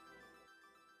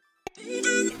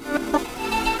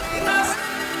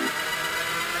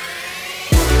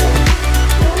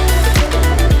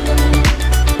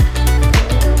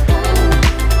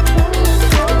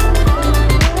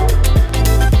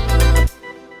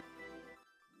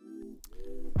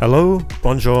Hello,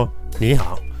 bonjour, ni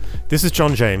hao. This is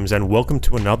John James, and welcome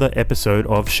to another episode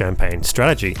of Champagne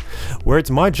Strategy, where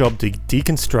it's my job to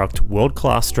deconstruct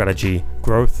world-class strategy,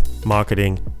 growth,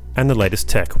 marketing, and the latest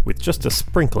tech with just a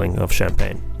sprinkling of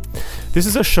champagne. This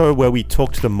is a show where we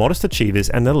talk to the modest achievers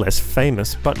and the less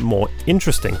famous but more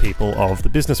interesting people of the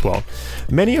business world,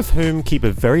 many of whom keep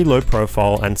a very low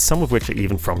profile and some of which are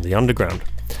even from the underground.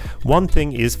 One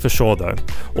thing is for sure though,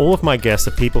 all of my guests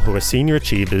are people who are senior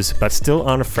achievers but still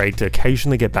aren't afraid to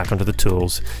occasionally get back onto the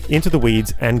tools, into the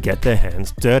weeds, and get their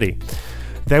hands dirty.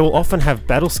 They will often have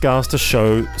battle scars to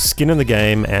show, skin in the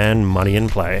game, and money in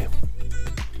play.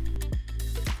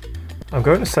 I'm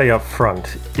going to say up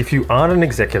front, if you aren't an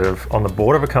executive on the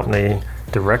board of a company,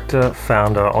 director,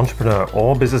 founder, entrepreneur,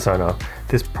 or business owner,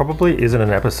 this probably isn't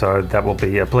an episode that will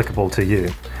be applicable to you.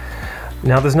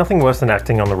 Now, there's nothing worse than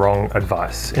acting on the wrong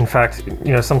advice. In fact,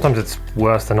 sometimes it's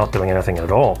worse than not doing anything at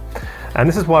all. And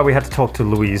this is why we had to talk to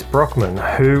Louise Brockman,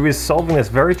 who is solving this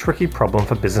very tricky problem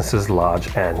for businesses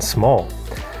large and small.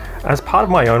 As part of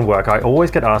my own work, I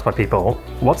always get asked by people,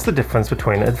 what's the difference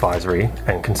between advisory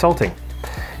and consulting?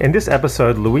 In this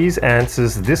episode, Louise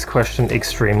answers this question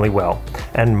extremely well,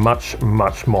 and much,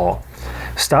 much more.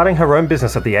 Starting her own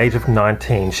business at the age of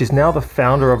 19, she's now the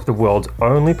founder of the world's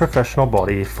only professional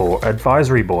body for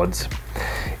advisory boards.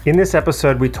 In this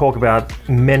episode, we talk about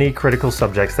many critical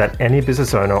subjects that any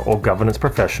business owner or governance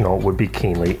professional would be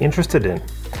keenly interested in.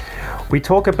 We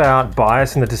talk about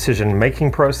bias in the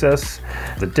decision-making process,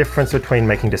 the difference between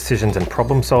making decisions and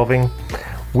problem-solving,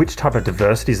 which type of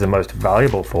diversity is the most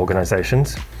valuable for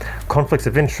organizations, conflicts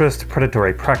of interest,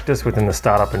 predatory practice within the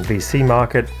startup and VC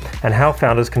market, and how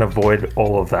founders can avoid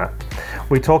all of that.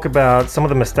 We talk about some of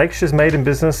the mistakes she's made in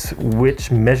business,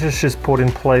 which measures she's put in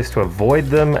place to avoid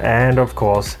them, and of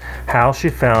course, how she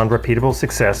found repeatable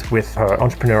success with her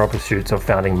entrepreneurial pursuits of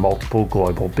founding multiple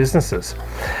global businesses.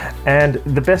 And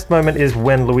the best moment is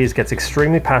when Louise gets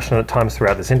extremely passionate at times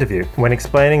throughout this interview, when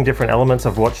explaining different elements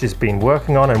of what she's been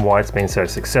working on and why it's been so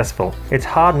successful. It's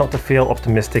hard not to feel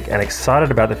optimistic and excited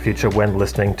about the future when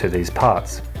listening to these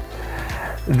parts.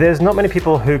 There's not many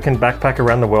people who can backpack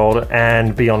around the world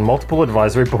and be on multiple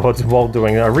advisory boards while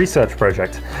doing a research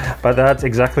project, but that's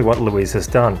exactly what Louise has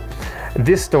done.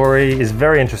 This story is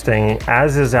very interesting,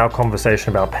 as is our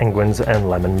conversation about penguins and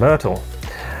lemon myrtle.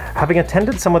 Having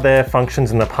attended some of their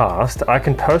functions in the past, I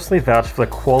can personally vouch for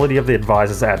the quality of the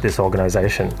advisors at this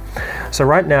organization. So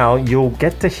right now, you'll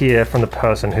get to hear from the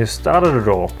person who started it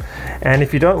all. And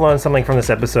if you don't learn something from this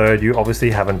episode, you obviously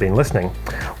haven't been listening.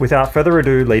 Without further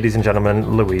ado, ladies and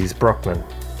gentlemen, Louise Brockman.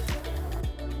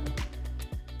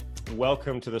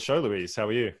 Welcome to the show, Louise. How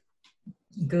are you?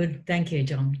 Good. Thank you,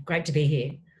 John. Great to be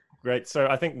here. Great. So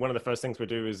I think one of the first things we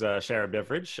do is share a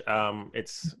beverage.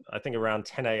 It's, I think, around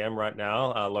 10 a.m. right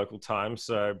now, local time,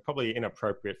 so probably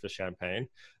inappropriate for champagne.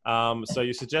 So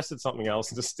you suggested something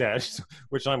else instead,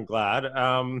 which I'm glad.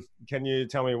 Can you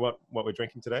tell me what we're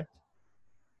drinking today?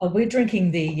 Oh, we're drinking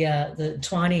the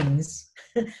Twinings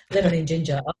lemon and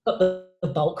ginger. I've got the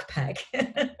bulk pack.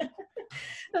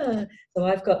 So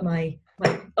I've got my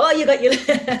oh, you got your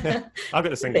I've got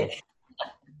the single.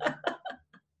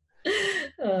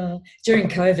 During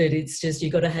COVID, it's just you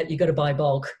got to buy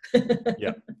bulk.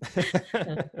 Yeah.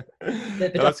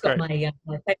 But No, I've got great.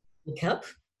 my favorite cup.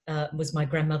 Was my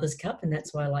grandmother's cup, and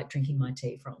that's where I like drinking my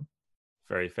tea from.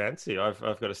 Very fancy. I've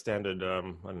got a standard, I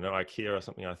don't know, IKEA or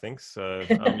something, I think. So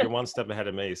you're one step ahead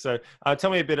of me. So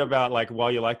tell me a bit about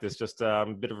why you like this. Just a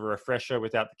bit of a refresher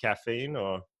without the caffeine,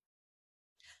 or?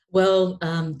 Well,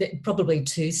 probably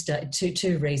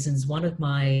two reasons. One of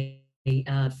my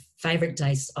favorite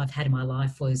days I've had in my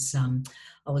life was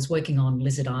I was working on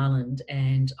Lizard Island,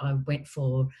 and I went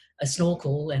for a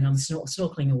snorkel, and I'm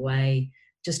snorkeling away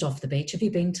just off the beach. Have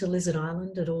you been to Lizard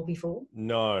Island at all before?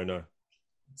 No.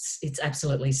 It's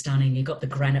absolutely stunning. You've got the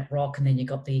granite rock, and then you've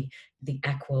got the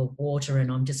aqua water,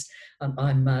 and I'm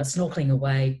snorkeling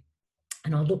away,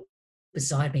 and I look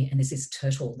beside me, and there's this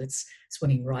turtle that's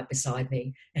swimming right beside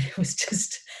me, and it was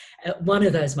just one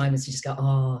of those moments you just go,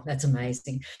 oh, that's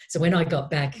amazing. So when I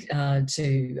got back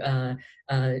to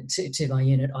my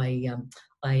unit,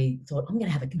 I thought, I'm going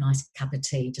to have a nice cup of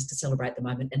tea just to celebrate the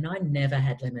moment. And I never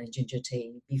had lemon and ginger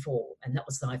tea before, and that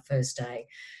was my first day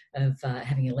of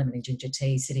having a lemon and ginger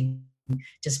tea, sitting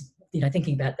just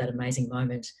thinking about that amazing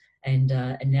moment. And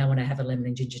now when I have a lemon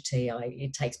and ginger tea,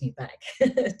 it takes me back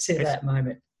to that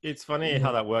moment. It's funny Yeah.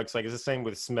 how that works. Like it's the same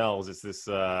with smells. It's this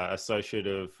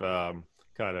associative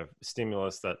kind of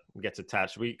stimulus that gets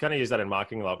attached. We kind of use that in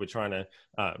marketing a lot. We're trying to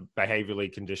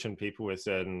behaviorally condition people with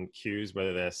certain cues,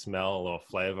 whether they're smell or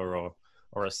flavor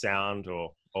or a sound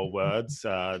or words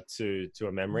to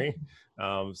a memory.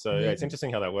 So yeah, Yeah. it's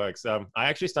interesting how that works. I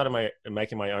actually started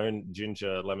making my own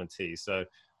ginger lemon tea. So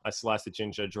I slice the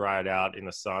ginger, dry it out in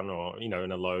the sun or in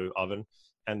a low oven,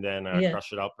 and then Yeah.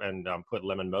 crush it up and put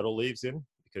lemon myrtle leaves in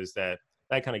because they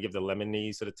kind of give the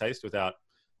lemony sort of taste without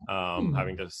Hmm.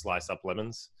 having to slice up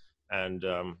lemons. And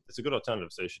it's a good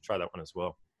alternative, so you should try that one as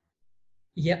well.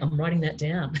 Yeah, I'm writing that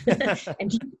down.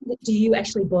 And do you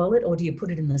actually boil it or do you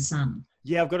put it in the sun?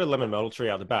 Yeah, I've got a lemon myrtle tree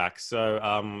out the back. So,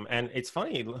 and it's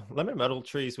funny, lemon myrtle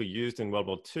trees were used in World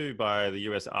War II by the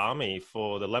US Army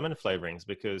for the lemon flavorings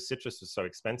because citrus was so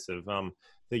expensive.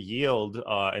 The yield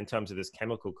in terms of this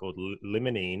chemical called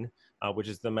limonene, which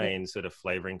is the Yeah. main sort of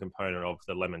flavoring component of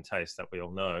the lemon taste that we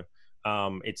all know,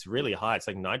 it's really high. It's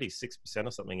like 96%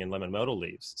 or something in lemon myrtle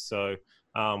leaves. So,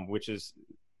 which is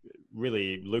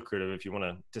really lucrative if you want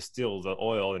to distill the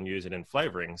oil and use it in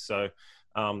flavoring. So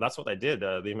that's what they did.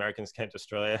 The Americans came to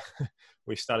Australia.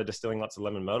 We started distilling lots of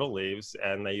lemon myrtle leaves,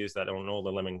 and they used that on all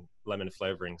the lemon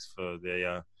flavorings for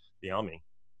the army.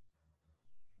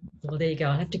 Well, there you go.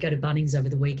 I have to go to Bunnings over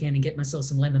the weekend and get myself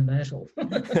some lemon myrtle.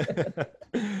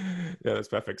 Yeah, that's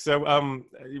perfect. So,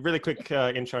 really quick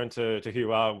intro into who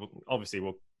you are. Obviously,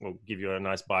 we'll give you a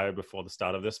nice bio before the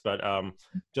start of this, but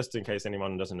just in case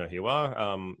anyone doesn't know who you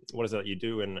are, what is it that you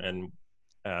do, and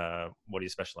what do you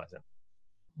specialize in?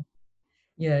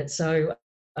 Yeah, so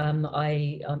I'm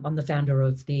the founder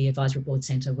of the Advisory Board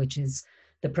Centre, which is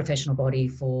the professional body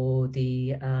for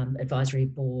the advisory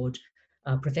board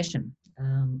profession,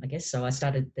 I guess. So I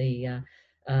started the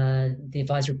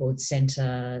Advisory Board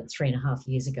Centre 3.5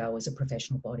 years ago as a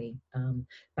professional body,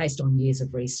 based on years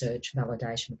of research,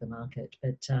 validation of the market.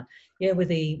 But yeah, we're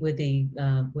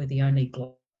the only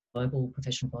global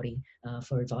professional body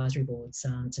for advisory boards.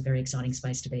 It's a very exciting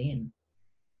space to be in.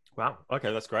 Wow.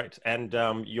 Okay, that's great. And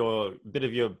your bit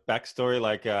of your backstory,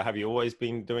 like, have you always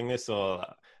been doing this, or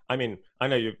I mean, I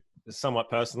know you somewhat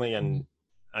personally, and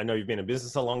I know you've been in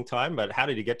business a long time, but how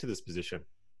did you get to this position?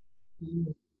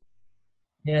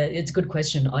 Yeah, it's a good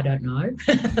question. I don't know.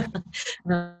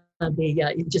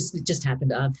 It just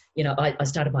happened. I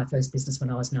started my first business when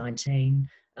I was 19.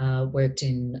 Worked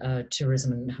in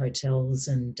tourism and hotels,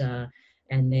 and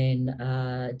then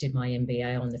did my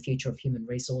MBA on the future of human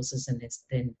resources, and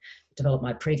then developed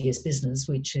my previous business,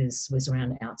 which was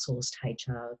around outsourced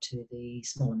HR to the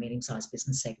small and medium-sized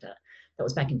business sector. That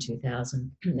was back in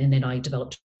 2000, and then I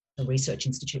developed a research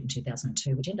institute in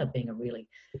 2002, which ended up being a really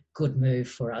good move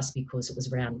for us because it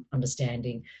was around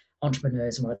understanding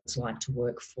entrepreneurs and what it's like to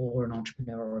work for an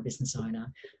entrepreneur or a business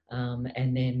owner.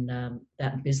 And then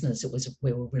that business,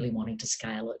 we were really wanting to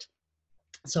scale it.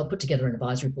 So I put together an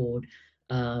advisory board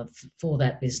for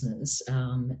that business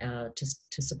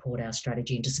to support our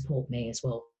strategy and to support me as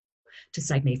well, to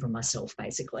save me from myself,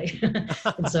 basically.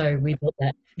 And so we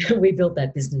built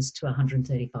that business to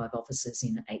 135 offices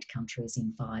in 8 countries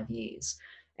in 5 years.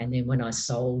 And then when I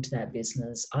sold that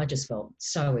business, I just felt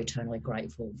so eternally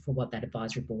grateful for what that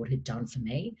advisory board had done for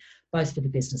me, both for the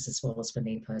business as well as for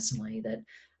me personally, that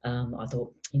I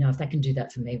thought, if they can do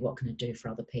that for me, what can it do for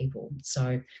other people?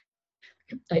 So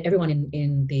everyone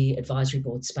in the advisory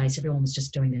board space, everyone was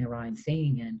just doing their own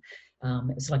thing. And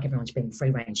it was like everyone's being free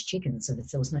range chickens. So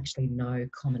there was actually no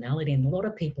commonality. And a lot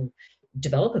of people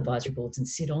develop advisory boards and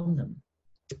sit on them.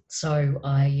 So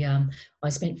I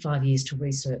spent 5 years to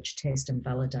research, test and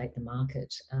validate the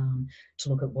market, to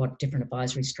look at what different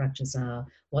advisory structures are,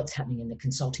 what's happening in the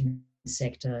consulting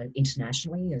sector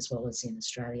internationally as well as in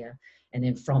Australia. And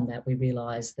then from that, we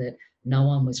realised that no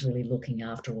one was really looking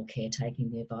after or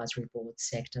caretaking the advisory board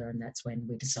sector. And that's when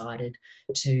we decided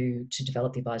to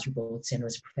develop the Advisory Board Centre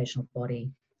as a professional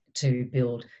body, to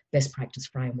build best practice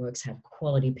frameworks, have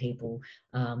quality people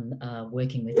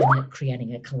working within it,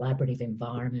 creating a collaborative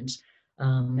environment,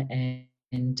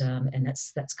 and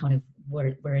that's kind of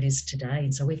where it is today.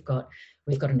 And so we've got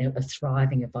a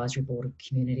thriving advisory board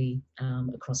community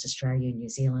across Australia, New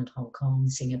Zealand, Hong Kong,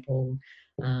 Singapore,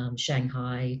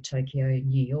 Shanghai, Tokyo,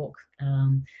 New York.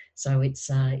 So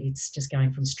it's just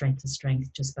going from strength to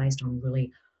strength, just based on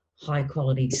really high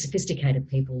quality, sophisticated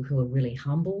people who are really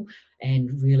humble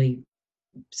and really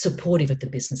supportive of the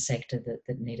business sector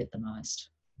that need it the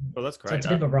most. Well, that's So great. it's a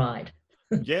bit of a ride.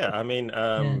 Yeah, I mean,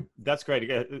 Yeah. that's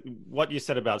great. What you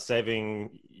said about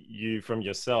saving you from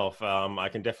yourself, I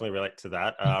can definitely relate to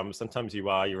that. Sometimes you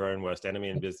are your own worst enemy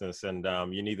in business, and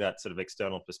you need that sort of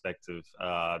external perspective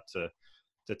to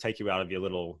to take you out of your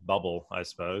little bubble, I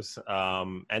suppose.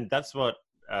 And that's what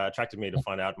attracted me to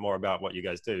find out more about what you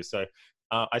guys do. So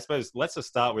I suppose let's just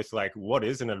start with like, what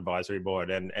is an advisory board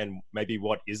and maybe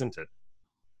what isn't it?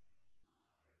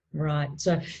 Right.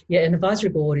 So, yeah, an advisory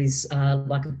board is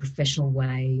like a professional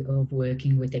way of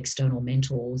working with external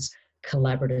mentors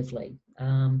collaboratively.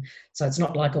 So it's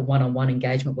not like a one-on-one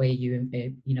engagement where you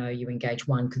engage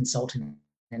one consultant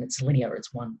and it's linear.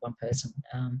 It's one person,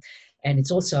 and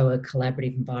it's also a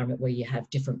collaborative environment where you have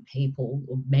different people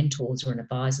or mentors or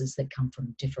advisors that come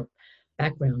from different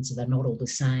backgrounds, so they're not all the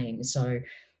same. So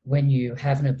when you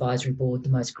have an advisory board, the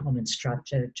most common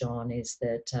structure, John, is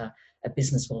that a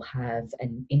business will have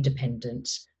an independent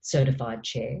certified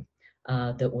chair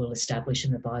that will establish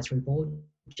an advisory board.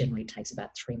 Generally takes about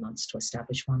 3 months to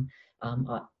establish one.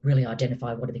 Really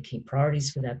identify what are the key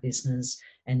priorities for that business,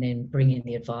 and then bring in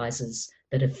the advisors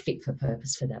that are fit for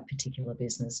purpose for that particular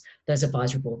business. Those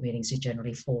advisory board meetings are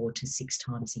generally 4 to 6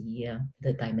 times a year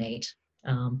that they meet.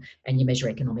 And you measure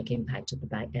economic impact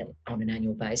on an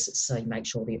annual basis. So you make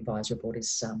sure the advisory board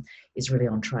is really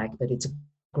on track. But it's a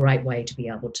great way to be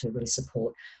able to really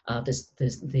support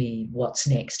the what's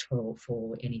next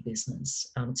for any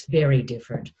business. It's very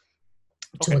different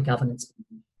to a governance.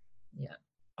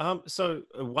 Yeah. So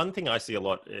one thing I see a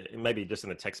lot, maybe just in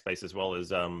the tech space as well,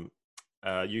 is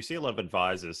you see a lot of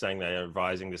advisors saying they're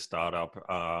advising the startup,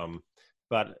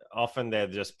 but often they're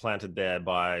just planted there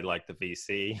by like the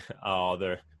VC, or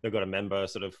they've got a member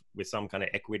sort of with some kind of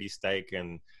equity stake,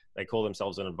 and they call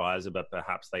themselves an advisor, but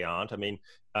perhaps they aren't. I mean,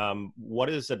 what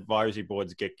does advisory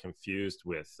boards get confused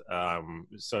with?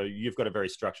 So you've got a very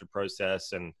structured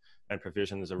process and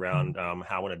provisions around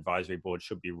how an advisory board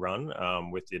should be run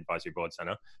with the Advisory Board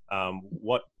Centre.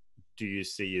 What do you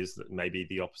see is maybe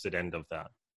the opposite end of that?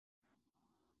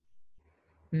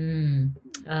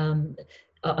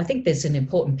 I think there's an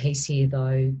important piece here,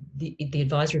 though. The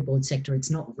advisory board sector,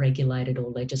 it's not regulated or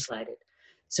legislated.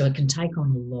 So it can take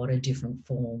on a lot of different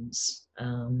forms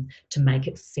to make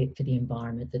it fit for the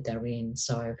environment that they're in.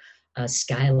 So a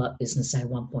scale-up business, say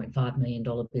 $1.5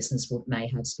 million business, may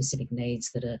have specific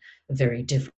needs that are very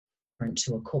different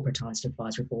to a corporatised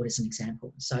advisory board, as an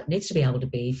example. So it needs to be able to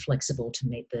be flexible to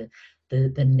meet the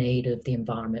need of the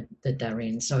environment that they're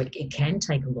in. So it can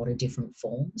take a lot of different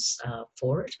forms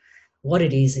for it. What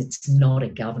it is, it's not a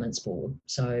governance board.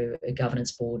 So a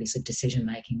governance board is a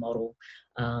decision-making model,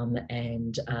 and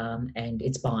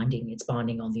it's binding. It's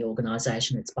binding on the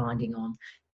organisation. It's binding on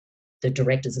the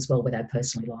directors as well, where they're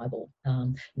personally liable.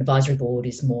 An advisory board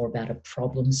is more about a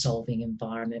problem-solving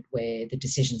environment where the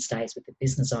decision stays with the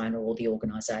business owner or the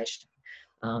organisation.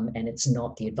 And it's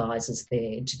not the advisors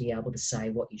there to be able to say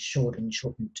what you should and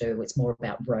shouldn't do. It's more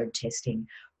about road testing,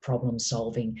 problem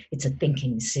solving. It's a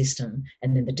thinking system,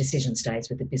 and then the decision stays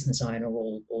with the business owner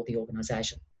or the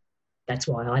organisation. That's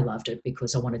why I loved it,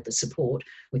 because I wanted the support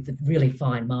with the really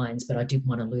fine minds, but I didn't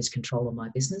want to lose control of my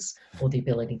business or the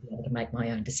ability to be able to make my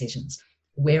own decisions.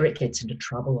 Where it gets into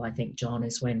trouble, I think, John,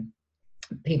 is when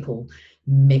people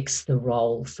mix the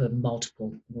role for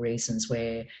multiple reasons,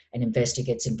 where an investor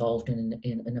gets involved in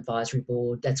an advisory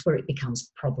board. That's where it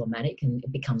becomes problematic and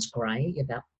it becomes grey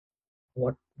about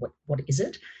what is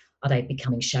it? Are they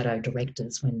becoming shadow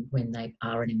directors when they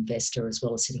are an investor as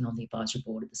well as sitting on the advisory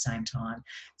board at the same time?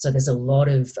 So there's a lot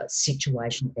of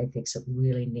situational ethics that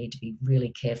really need to be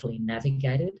really carefully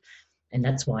navigated. And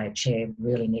that's why a chair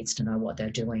really needs to know what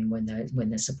they're doing when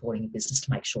they're supporting a business,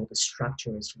 to make sure the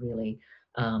structure is really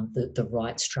the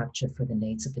right structure for the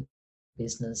needs of the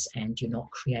business, and you're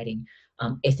not creating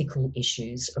ethical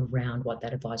issues around what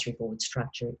that advisory board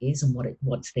structure is and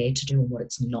what's there to do and what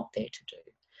it's not there to do.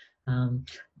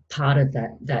 Part of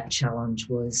that challenge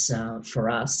was for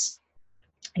us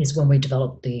is when we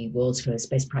developed the world's first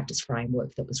best practice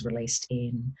framework that was released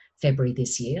in February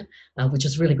this year, which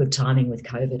was really good timing with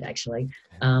COVID actually,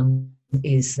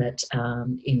 is that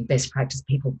in best practice,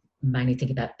 people mainly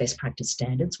think about best practice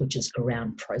standards, which is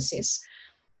around process.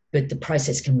 But the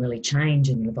process can really change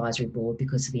in an advisory board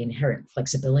because of the inherent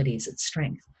flexibility is its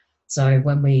strength. So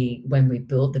when we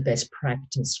built the best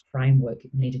practice framework,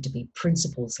 it needed to be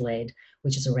principles-led,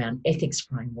 which is around ethics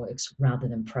frameworks rather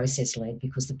than process-led,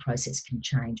 because the process can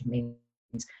change. It means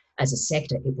as a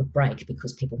sector, it would break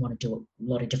because people want to do a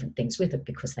lot of different things with it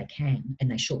because they can and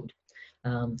they should.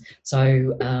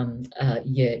 So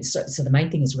the main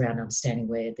thing is around understanding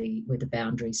where the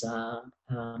boundaries are,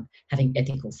 having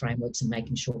ethical frameworks and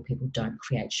making sure people don't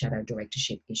create shadow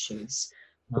directorship issues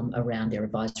around their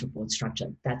advisory board structure.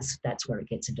 That's where it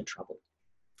gets into trouble.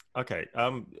 Okay.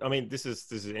 I mean, this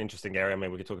is an interesting area. I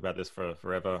mean, we could talk about this for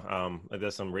forever.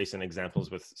 There's some recent examples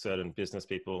with certain business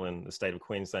people in the state of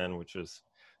Queensland, which is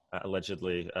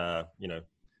allegedly,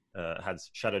 had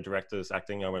shadow directors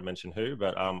acting. I won't mention who,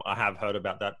 but I have heard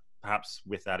about that, perhaps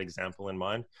with that example in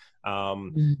mind.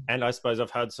 And I suppose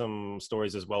I've heard some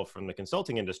stories as well from the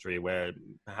consulting industry where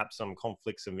perhaps some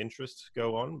conflicts of interest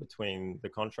go on between the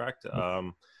contract.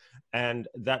 And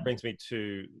that brings me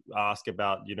to ask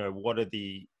about, what are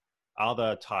the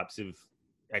other types of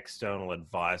external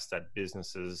advice that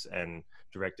businesses and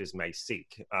directors may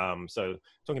seek. So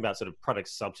talking about sort of product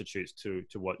substitutes to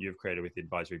what you've created with the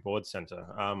Advisory Board Centre,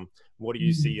 what do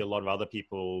you see a lot of other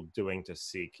people doing to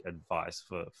seek advice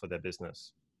for their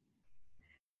business?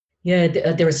 Yeah,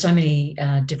 there are so many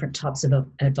different types of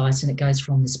advice, and it goes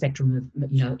from the spectrum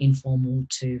of informal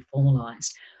to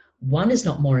formalised. One is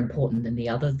not more important than the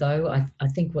other, though. I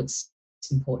think what's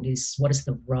important is what is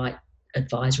the right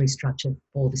advisory structure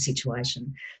for the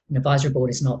situation. An advisory board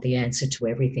is not the answer to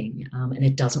everything, and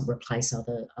it doesn't replace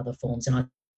other forms. And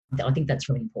I think that's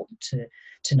really important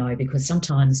to know, because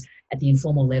sometimes at the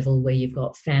informal level, where you've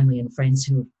got family and friends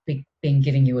who have been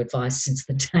giving you advice since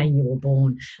the day you were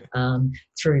born,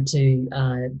 through to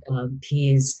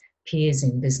peers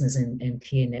in business and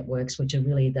peer networks, which are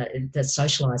really the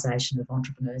socialisation of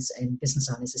entrepreneurs and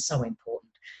business owners is so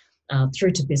important.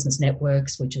 Through to business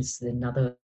networks, which is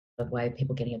another way of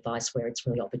people getting advice where it's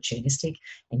really opportunistic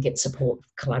and get support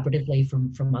collaboratively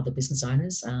from other business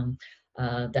owners.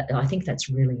 That I think that's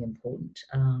really important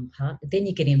part. But then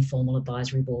you get informal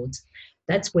advisory boards.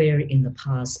 That's where in the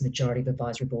past majority of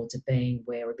advisory boards have been,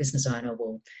 where a business owner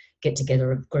will get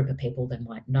together a group of people they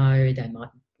might know, they might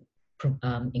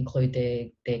include their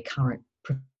current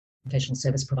professional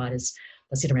service providers.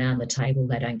 They'll sit around the table,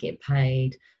 they don't get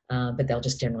paid, but they'll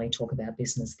just generally talk about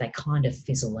business. They kind of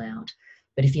fizzle out.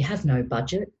 But if you have no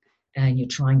budget and you're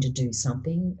trying to do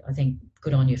something, I think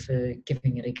good on you for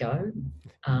giving it a go,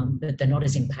 but they're not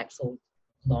as impactful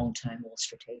long-term or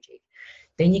strategic.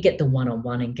 Then you get the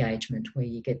one-on-one engagement where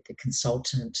you get the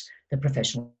consultant, the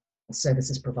professional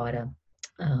services provider,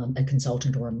 a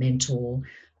consultant or a mentor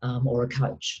or a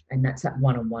coach, and that's that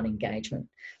one-on-one engagement.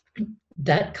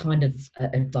 That kind of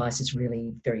advice is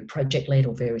really very project-led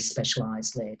or very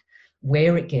specialised-led.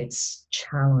 Where it gets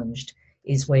challenged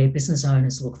is where business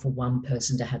owners look for one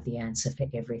person to have the answer for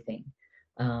everything.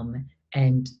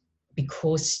 And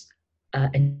because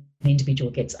an individual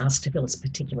gets asked to fill a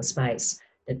particular space,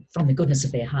 that from the goodness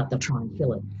of their heart, they'll try and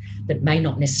fill it, but may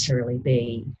not necessarily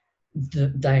be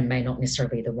they may not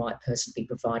necessarily be the right person to be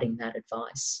providing that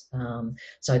advice.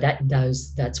 So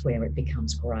that's where it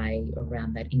becomes grey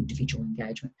around that individual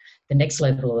engagement. The next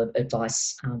level of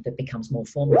advice that becomes more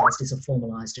formalised is a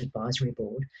formalised advisory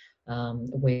board,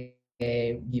 where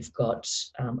you've got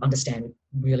understand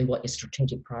really what your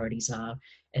strategic priorities are,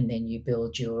 and then you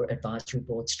build your advisory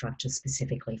board structure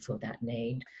specifically for that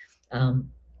need.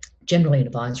 Generally, an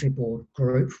advisory board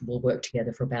group will work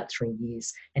together for about 3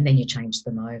 years, and then you change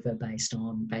them over based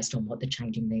on what the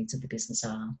changing needs of the business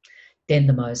are. Then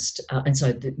the most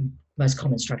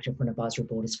common structure for an advisory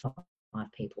board is 5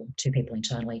 people, 2 people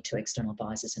internally, 2 external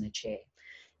advisors, and a chair.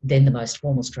 Then the most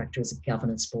formal structure is a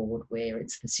governance board, where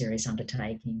it's the serious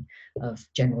undertaking of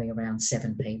generally around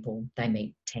 7 people. They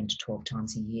meet 10 to 12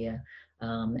 times a year,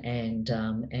 and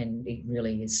it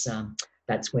really is.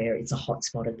 That's where it's a hot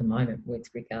spot at the moment with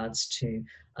regards to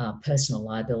personal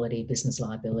liability, business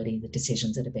liability, the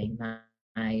decisions that are being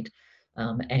made.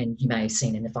 And you may have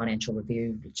seen in the Financial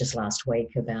Review just last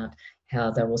week about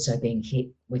how they're also being hit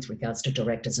with regards to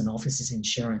directors and officers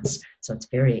insurance. So it's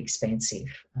very expensive.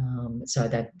 So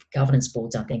that governance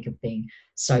boards, I think, have been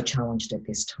so challenged at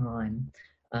this time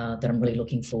that I'm really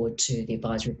looking forward to the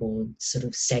advisory board sort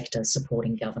of sector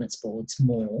supporting governance boards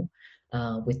more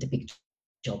with the big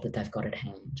job that they've got at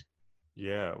hand.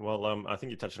 Yeah, well, I think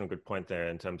you touched on a good point there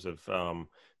in terms of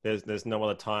there's no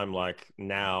other time like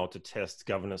now to test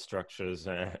governance structures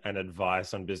and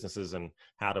advice on businesses and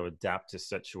how to adapt to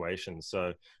situations.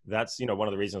 So that's, one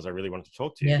of the reasons I really wanted to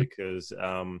talk to you, because,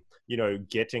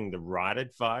 getting the right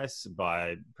advice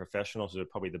by professionals who are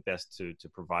probably the best to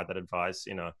provide that advice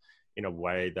in a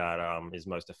way that is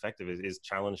most effective is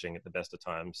challenging at the best of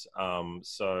times.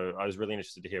 So I was really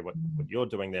interested to hear what you're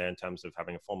doing there in terms of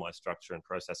having a formalized structure and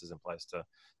processes in place to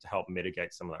help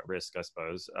mitigate some of that risk, I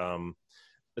suppose.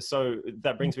 So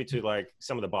that brings me to like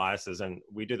some of the biases, and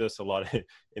we do this a lot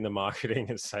in the marketing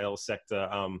and sales sector,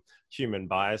 human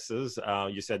biases.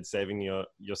 You said saving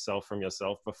yourself from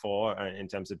yourself before in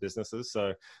terms of businesses.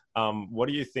 So what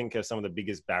do you think are some of the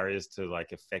biggest barriers to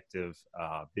like effective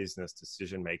business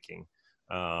decision-making,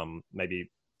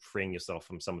 maybe freeing yourself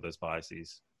from some of those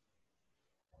biases?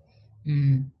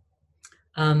 It's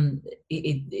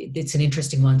an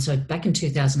interesting one. So back in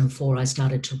 2004, I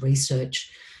started to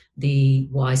research the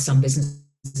why some businesses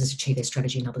achieve their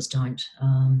strategy and others don't.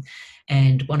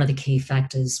 And one of the key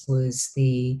factors was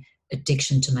the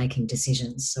addiction to making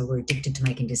decisions. So we're addicted to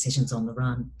making decisions on the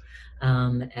run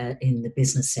in the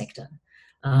business sector.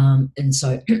 And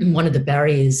so one of the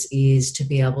barriers is to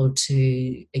be able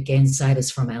to, again, save us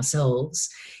from ourselves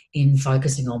in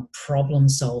focusing on problem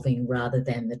solving rather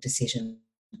than the decision.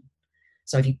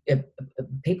 So if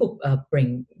people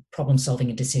bring problem solving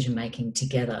and decision making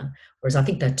together, whereas I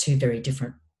think they're two very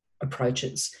different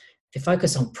approaches. If you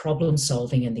focus on problem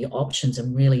solving and the options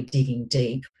and really digging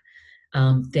deep,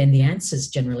 then the answers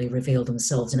generally reveal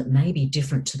themselves, and it may be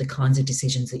different to the kinds of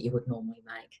decisions that you would normally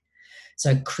make.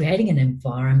 So creating an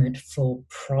environment for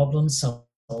problem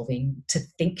solving, to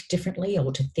think differently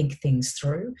or to think things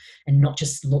through and not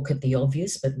just look at the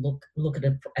obvious, but look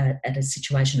at a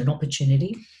situation, an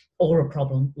opportunity or a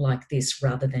problem like this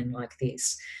rather than like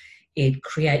this. It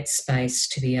creates space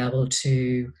to be able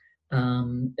to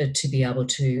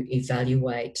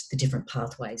evaluate the different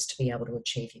pathways to be able to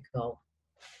achieve your goal.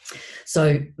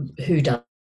 So who does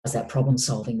that problem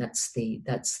solving? That's the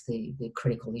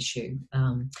critical issue.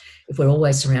 If we're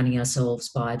always surrounding ourselves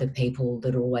by the people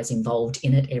that are always involved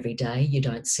in it every day, you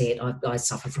don't see it. I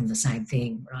suffer from the same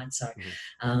thing, right? So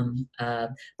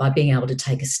by being able to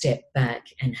take a step back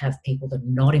and have people that are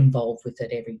not involved with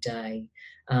it every day,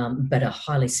 but are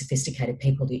highly sophisticated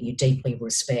people that you deeply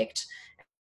respect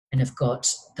and have got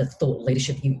the thought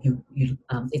leadership,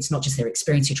 it's not just their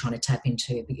experience you're trying to tap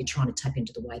into, but you're trying to tap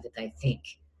into the way that they think.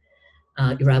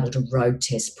 You're able to road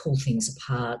test, pull things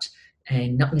apart,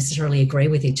 and not necessarily agree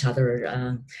with each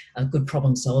other. Good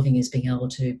problem solving is being able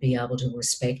to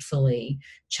respectfully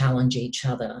challenge each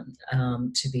other,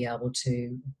 to be able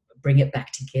to bring it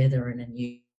back together in a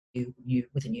new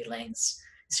with a new lens.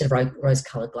 Instead of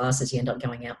rose-coloured glasses, you end up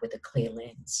going out with a clear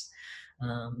lens.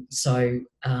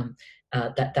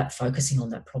 That focusing on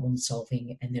that problem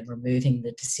solving and then removing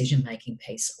the decision making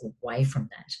piece away from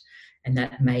that, and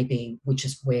that may be, which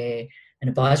is where an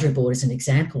advisory board is an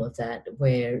example of that,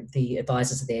 where the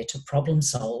advisors are there to problem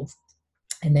solve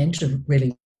and then to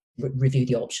really review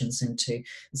the options and to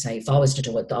say, if I was to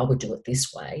do it, I would do it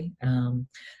this way.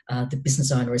 The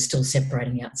business owner is still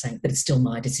separating out and saying, but it's still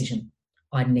my decision.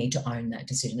 I need to own that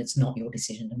decision. It's not your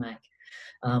decision to make.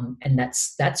 And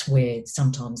that's where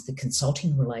sometimes the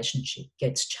consulting relationship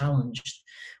gets challenged,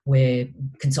 where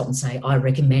consultants say, I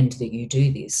recommend that you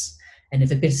do this. And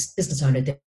if a business owner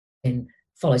then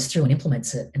follows through and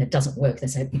implements it and it doesn't work, they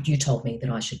say, but you told me that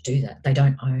I should do that. They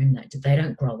don't own that. They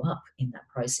don't grow up in that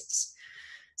process.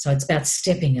 So it's about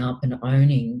stepping up and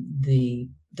owning the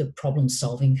problem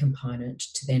solving component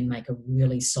to then make a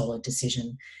really solid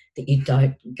decision that you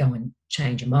don't go and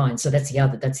change your mind. So that's the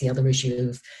other issue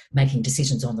of making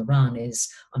decisions on the run, is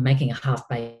I'm making a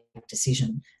half-baked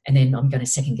decision and then I'm going to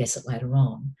second guess it later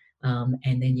on.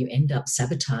 And then you end up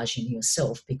sabotaging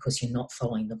yourself because you're not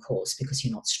following the course, because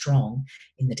you're not strong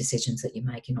in the decisions that you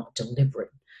make, you're not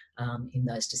deliberate in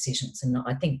those decisions. And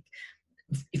I think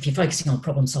if you're focusing on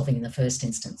problem solving in the first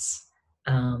instance,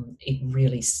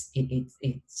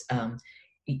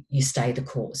 you stay the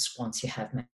course once you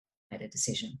have made a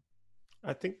decision.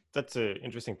 I think that's an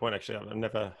interesting point, actually. I've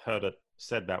never heard it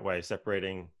said that way,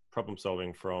 separating problem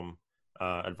solving from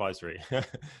advisory.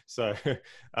 So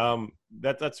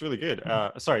that's really good.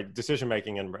 Sorry, decision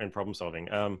making and problem solving.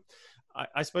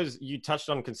 I suppose you touched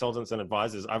on consultants and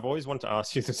advisors. I've always wanted to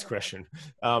ask you this question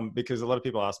because a lot of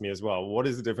people ask me as well. What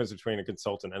is the difference between a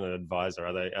consultant and an advisor?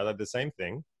 Are they the same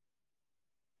thing?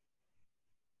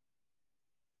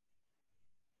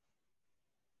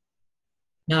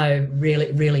 No,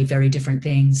 really, really very different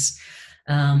things.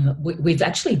 We've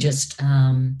actually just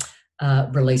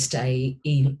released a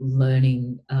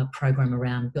e-learning program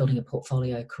around building a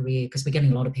portfolio career, because we're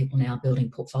getting a lot of people now building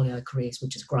portfolio careers,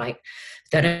 which is great.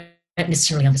 They don't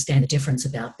necessarily understand the difference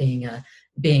about being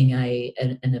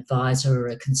an advisor or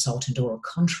a consultant or a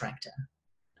contractor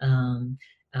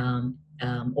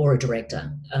or a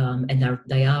director, and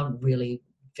they are really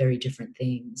very different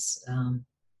things.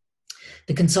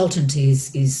 The consultant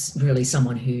is really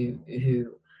someone who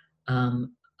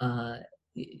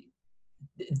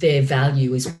their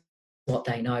value is what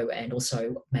they know, and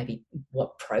also maybe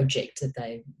what project that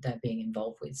they're being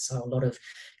involved with. So a lot of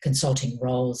consulting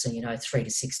roles are 3 to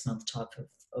 6 month type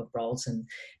of roles, and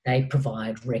they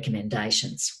provide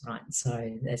recommendations, right?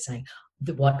 So they're saying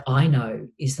that what I know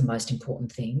is the most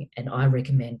important thing, and I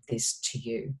recommend this to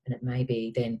you. And it may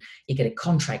be then you get a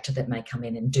contractor that may come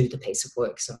in and do the piece of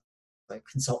work. So a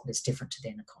consultant is different to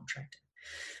then a contractor.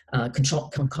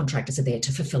 Contractors are there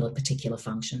to fulfill a particular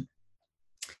function.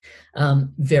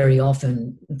 Very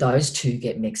often those two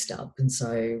get mixed up. And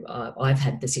so I've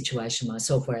had the situation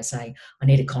myself where I say, I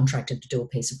need a contractor to do a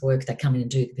piece of work. They come in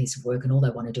and do the piece of work and all they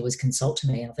want to do is consult to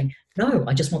me. And I think, no,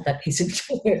 I just want that piece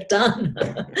of work done.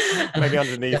 Maybe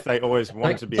underneath they always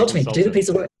wanted to be a consult consultant. Me, do the piece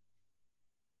of work.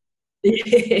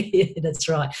 Yeah, that's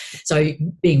right. So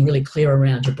being really clear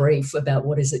around your brief about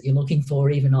what is it you're looking for,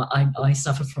 even I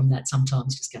suffer from that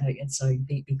sometimes, just going, and so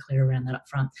be clear around that up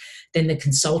front. Then the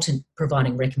consultant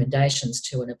providing recommendations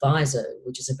to an advisor,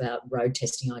 which is about road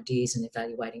testing ideas and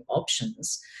evaluating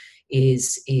options,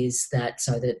 is that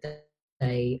so that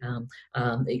they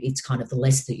it's kind of the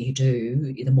less that you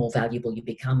do, the more valuable you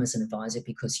become as an advisor,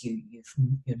 because you're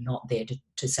not there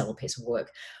to sell a piece of work.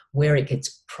 Where it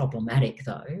gets problematic,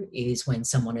 though, is when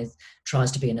someone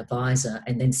tries to be an advisor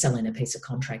and then selling a piece of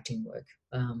contracting work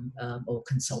or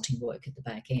consulting work at the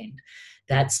back end.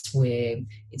 That's where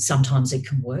sometimes it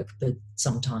can work, but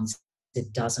sometimes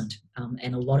it doesn't.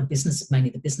 And a lot of business, mainly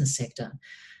the business sector,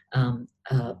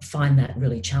 find that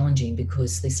really challenging,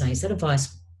 because they say, is that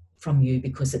advice from you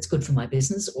because it's good for my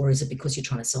business, or is it because you're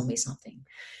trying to sell me something?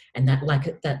 And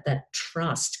that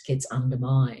trust gets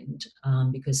undermined,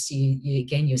 because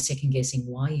you're second guessing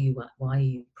why are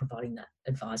you providing that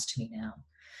advice to me now.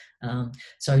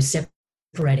 So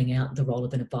separating out the role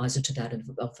of an advisor to that of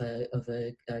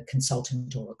a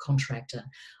consultant or a contractor,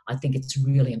 I think it's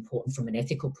really important from an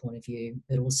ethical point of view,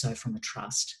 but also from a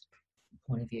trust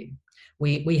point of view.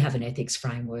 We have an ethics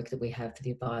framework that we have for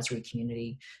the advisory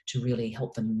community to really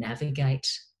help them navigate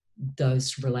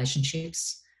those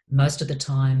relationships. Most of the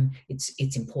time,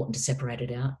 it's important to separate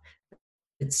it out,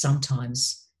 but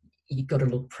sometimes you've got to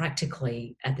look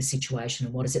practically at the situation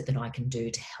and what is it that I can do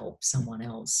to help someone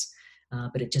else.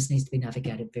 But it just needs to be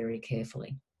navigated very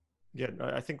carefully. Yeah,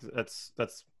 I think that's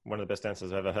one of the best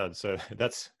answers I've ever heard. So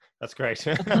that's great.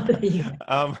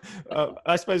 I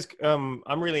suppose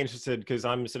I'm really interested because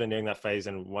I'm sort of nearing that phase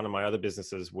in one of my other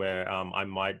businesses where I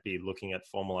might be looking at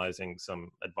formalizing some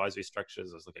advisory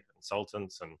structures. I was looking at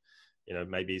consultants and,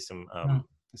 maybe some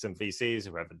VCs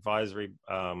who have advisory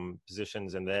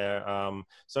positions in there.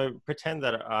 So pretend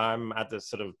that I'm at this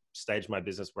sort of stage of my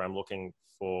business where I'm looking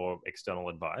for external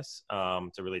advice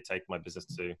to really take my business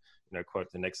to,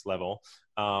 quote, the next level.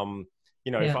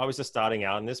 If I was just starting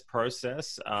out in this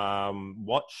process,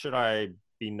 what should I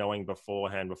be knowing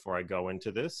beforehand before I go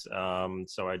into this,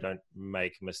 so I don't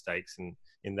make mistakes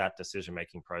in that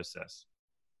decision-making process?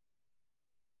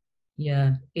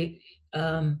 Yeah, it's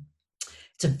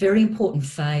a very important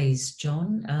phase,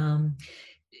 John.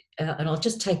 And I'll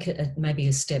just take maybe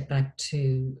a step back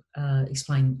to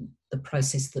explain the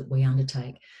process that we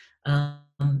undertake.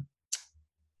 In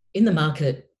the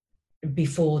market,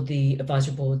 before the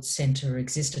Advisory Board Centre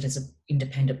existed as an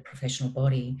independent professional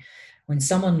body, when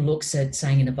someone looks at,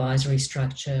 saying, an advisory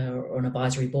structure or an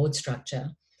advisory board structure,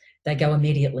 they go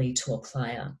immediately to a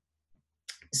player.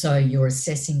 So you're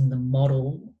assessing the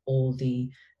model or the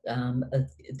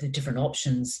different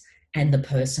options and the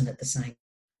person at the same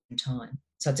time.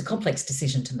 So it's a complex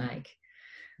decision to make.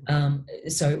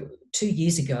 So 2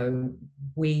 years ago,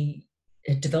 we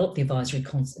developed the Advisor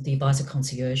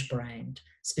Concierge brand,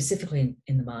 specifically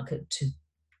in the market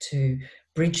to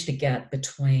bridge the gap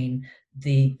between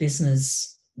the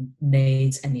business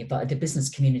needs and the business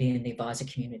community and the advisor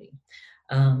community.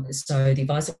 So the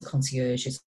Advisor Concierge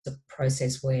is a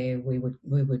process where we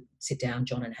would sit down,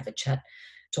 John, and have a chat,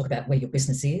 talk about where your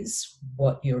business is,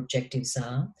 what your objectives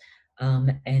are,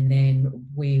 and then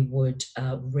we would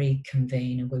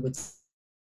reconvene and we would see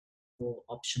what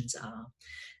options are.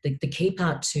 The key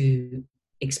part to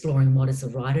exploring what is the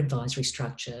right advisory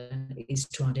structure is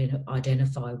to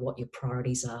identify what your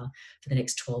priorities are for the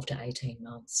next 12 to 18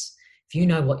 months. If you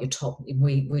know what your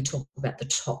we talk about the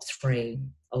top three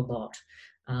a lot.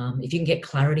 If you can get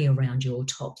clarity around your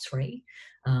top three,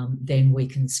 then we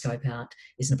can scope out,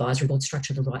 is an advisory board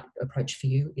structure the right approach for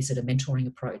you? Is it a mentoring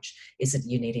approach? Is it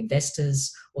you need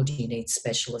investors, or do you need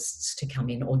specialists to come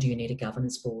in, or do you need a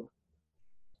governance board?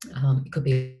 It could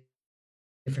be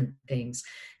different things.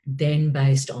 Then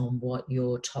based on what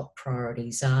your top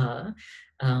priorities are,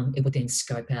 it would then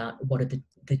scope out what are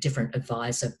the different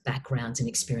advisor backgrounds and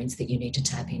experience that you need to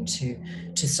tap into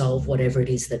to solve whatever it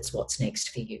is that's what's next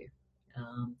for you.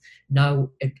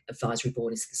 No advisory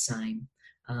board is the same.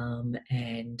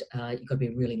 And you've got to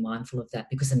be really mindful of that,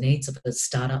 because the needs of a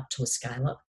startup to a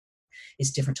scale-up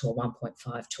is different to a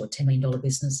 1.5 to a $10 million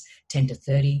business, 10 to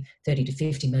 30, 30 to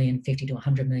 50 million, 50 to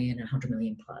 100 million, and 100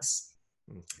 million plus.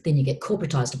 Then you get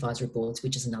corporatized advisory boards,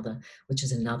 which is another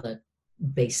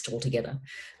beast altogether.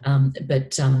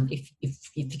 If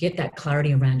you get that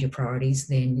clarity around your priorities,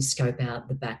 then you scope out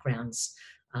the backgrounds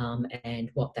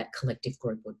and what that collective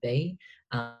group would be,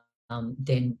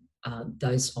 then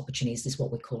those opportunities is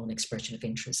what we call an expression of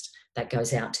interest that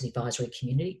goes out to the advisory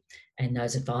community, and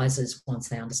those advisors, once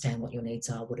they understand what your needs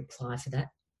are, would apply for that,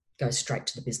 go straight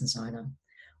to the business owner.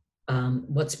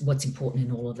 What's important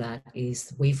in all of that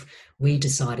is we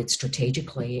decided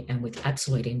strategically and with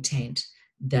absolute intent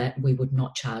that we would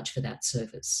not charge for that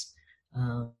service.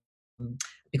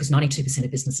 Because 92% of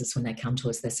businesses, when they come to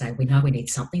us, they say, we know we need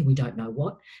something, we don't know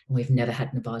what, and we've never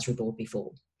had an advisory board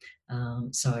before.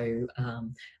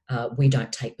 We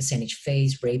don't take percentage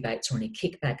fees, rebates, or any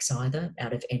kickbacks either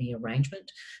out of any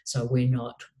arrangement. So we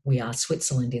are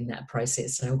Switzerland in that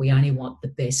process. So we only want the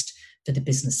best for the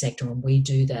business sector, and we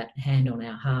do that hand on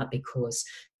our heart because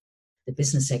the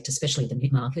business sector, especially the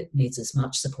mid-market, needs as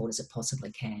much support as it possibly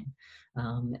can.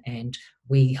 And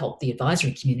we help the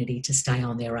advisory community to stay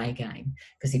on their A game,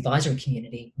 because the advisory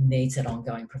community needs that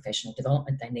ongoing professional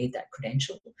development. They need that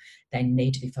credential. They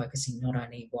need to be focusing not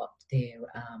only what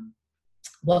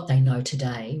they know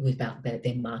today about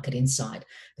their market insight,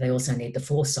 but they also need the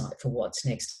foresight for what's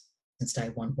next and stay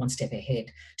one step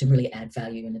ahead to really add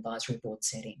value in the advisory board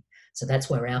setting. So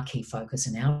that's where our key focus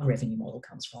and our revenue model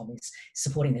comes from, is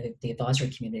supporting the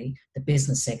advisory community. The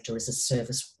business sector is a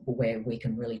service where we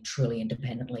can really truly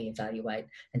independently evaluate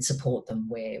and support them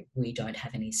where we don't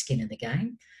have any skin in the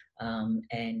game,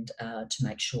 and to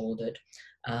make sure that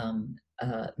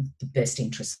the best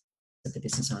interests of the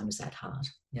business owners at heart.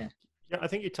 Yeah, I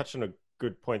think you touched on a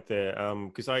good point there,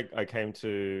 because I came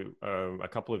to a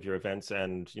couple of your events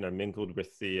and mingled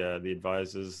with the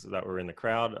advisors that were in the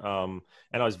crowd,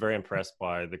 and I was very impressed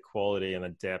by the quality and the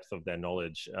depth of their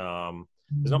knowledge.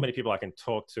 There's not many people I can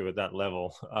talk to at that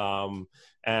level,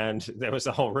 and there was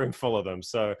a whole room full of them.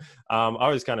 So I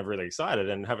was kind of really excited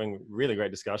and having really great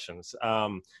discussions.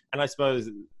 And I suppose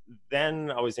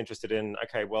then I was interested in,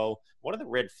 okay, well, what are the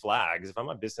red flags? If I'm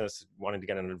a business wanting to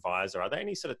get an advisor, are there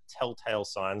any sort of telltale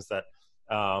signs that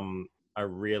are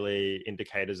really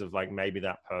indicators of, like, maybe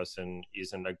that person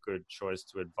isn't a good choice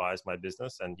to advise my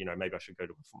business, and maybe I should go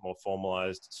to a more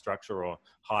formalized structure or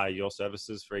hire your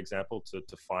services, for example, to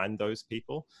find those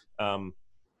people?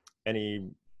 Any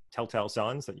telltale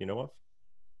signs that you know of?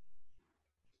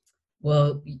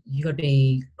 Well, you got to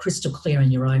be crystal clear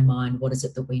in your own mind. What is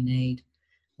it that we need?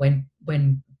 When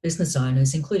business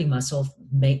owners, including myself,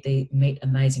 meet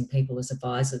amazing people as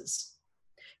advisors,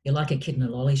 you're like a kid in a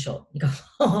lolly shop. You go,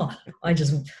 oh, I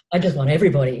just want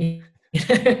everybody. I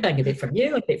get a bit from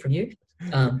you, a bit from you,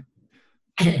 and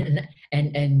that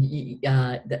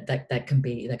can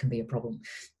be a problem.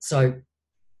 So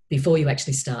before you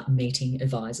actually start meeting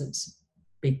advisors,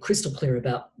 be crystal clear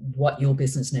about what your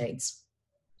business needs.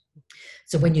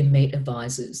 So when you meet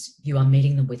advisors, you are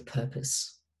meeting them with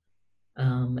purpose,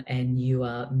 and you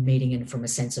are meeting them from a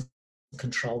sense of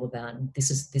control about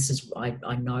this is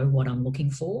I know what I'm looking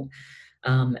for,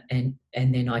 and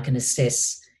then I can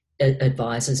assess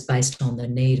advisors based on the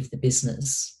need of the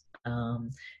business,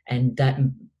 and that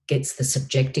gets the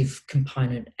subjective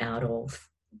component out of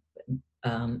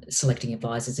selecting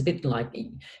advisors. A bit like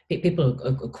people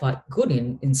are quite good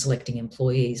in selecting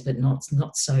employees, but not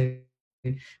so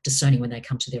discerning when they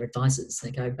come to their advisors. They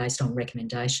go based on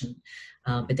recommendation,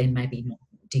 but then maybe not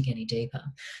dig any deeper.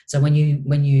 So when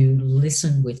you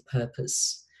listen with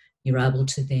purpose, you're able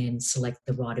to then select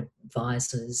the right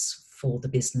advisors for the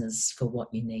business for what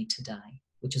you need today,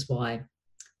 which is why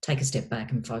take a step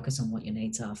back and focus on what your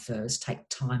needs are first. Take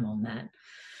time on that,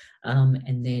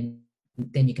 and then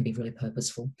you can be really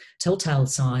purposeful. Telltale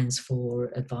signs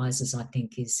for advisors, I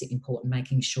think, is important,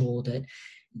 making sure that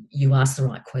you ask the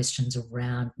right questions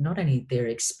around not only their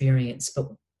experience, but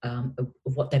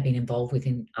what they've been involved with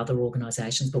in other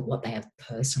organisations, but what they have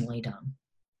personally done.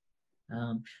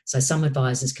 So some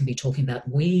advisors can be talking about,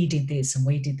 we did this and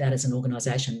we did that as an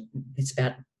organisation. It's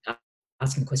about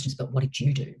asking questions about what did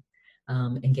you do,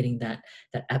 and getting that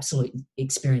absolute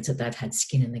experience that they've had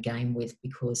skin in the game with.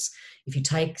 Because if you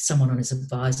take someone on as an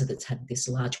advisor that's had this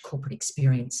large corporate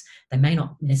experience, they may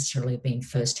not necessarily have been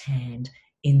firsthand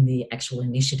in the actual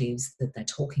initiatives that they're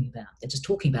talking about. They're just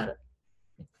talking about it.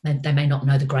 They may not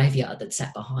know the graveyard that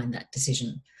sat behind that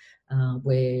decision,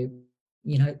 where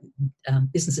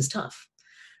business is tough.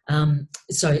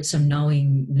 So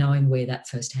knowing where that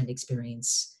first-hand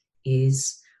experience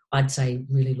is, I'd say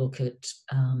really look at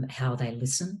how they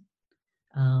listen,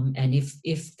 and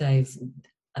if they've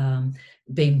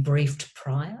been briefed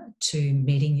prior to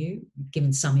meeting you,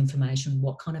 given some information,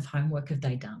 what kind of homework have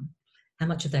they done? How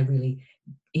much are they really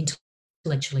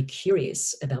intellectually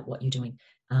curious about what you're doing?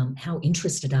 How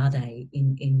interested are they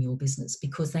in your business?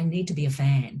 Because they need to be a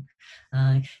fan.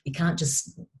 You can't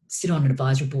just sit on an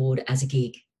advisory board as a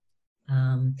gig.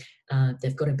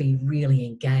 They've got to be really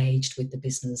engaged with the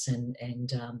business and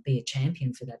be a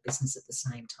champion for that business at the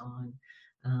same time.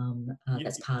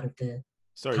 That's part of the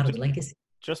legacy.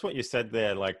 Just what you said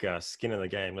there, like skin in the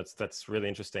game, that's really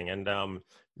interesting. And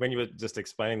when you were just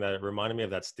explaining that, it reminded me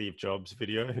of that Steve Jobs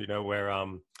video, where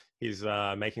he's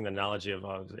making the analogy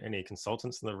of any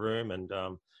consultants in the room, and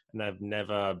they've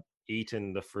never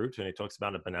eaten the fruit, and he talks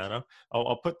about a banana.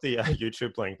 I'll put the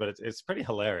YouTube link, but it's pretty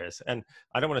hilarious. And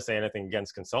I don't want to say anything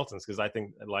against consultants, because I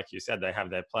think, like you said, they have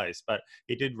their place. But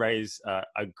he did raise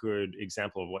a good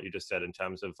example of what you just said in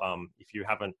terms of if you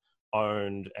haven't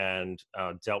owned and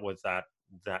dealt with that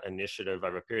initiative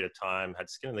over a period of time, had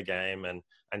skin in the game, and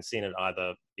seen it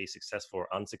either be successful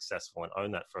or unsuccessful, and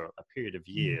own that for a period of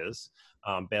years,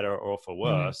 better or for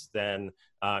worse, then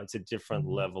it's a different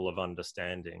level of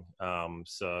understanding.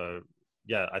 So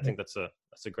yeah, I think that's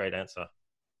a great answer.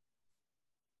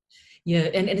 Yeah,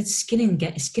 and it's skin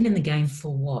in the game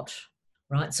for what,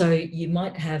 right? So you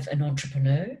might have an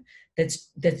entrepreneur that's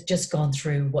just gone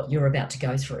through what you're about to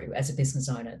go through as a business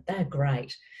owner. They're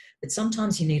great. But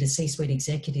sometimes you need a C-suite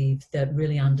executive that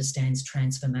really understands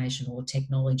transformation or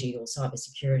technology or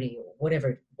cybersecurity or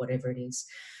whatever it is.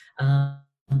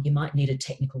 You might need a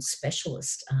technical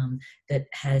specialist that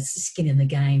has skin in the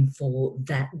game for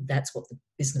that. That's what the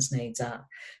business needs are.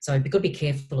 So you've got to be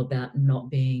careful about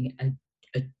not being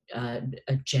a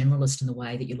generalist in the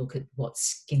way that you look at what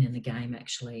skin in the game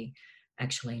actually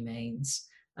means.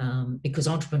 Because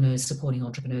supporting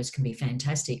entrepreneurs can be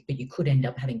fantastic, but you could end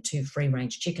up having two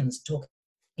free-range chickens talking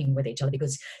with each other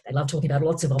because they love talking about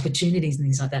lots of opportunities and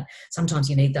things like that. Sometimes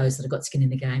you need those that have got skin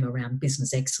in the game around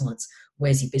business excellence.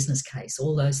 Where's your business case?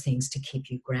 All those things to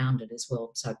keep you grounded as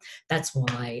well. So that's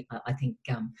why I think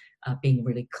being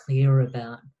really clear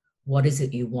about what is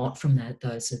it you want from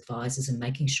those advisors, and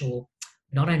making sure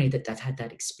not only that they've had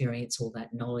that experience or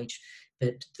that knowledge,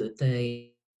 but that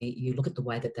you look at the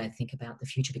way that they think about the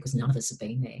future, because none of us have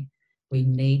been there. We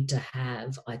need to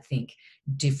have, I think,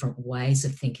 different ways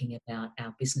of thinking about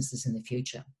our businesses in the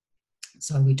future.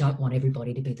 So we don't want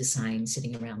everybody to be the same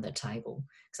sitting around that table,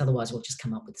 because otherwise we'll just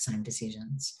come up with the same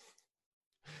decisions.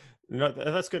 No,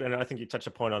 that's good. And I think you touch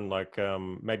a point on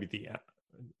maybe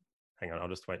hang on, I'll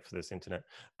just wait for this internet.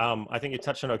 I think you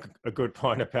touched on a good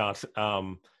point about,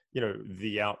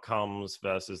 the outcomes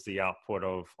versus the output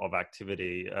of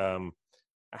activity.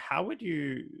 How would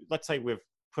you, let's say we've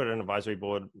put an advisory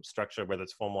board structure, whether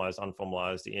it's formalized,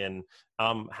 unformalized in,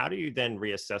 how do you then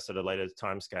reassess at a later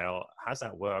timescale? Has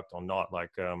that worked or not? Like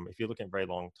if you're looking at very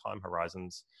long time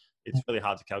horizons, it's really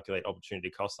hard to calculate opportunity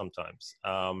cost sometimes.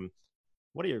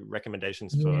 What are your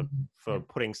recommendations for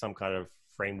putting some kind of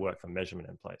framework for measurement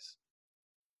in place?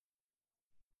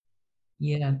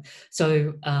 Yeah,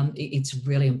 so it's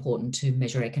really important to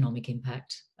measure economic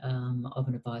impact of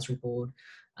an advisory board,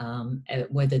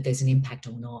 whether there's an impact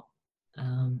or not.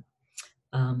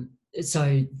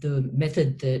 So the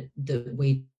method that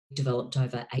we developed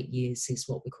over 8 years is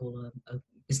what we call a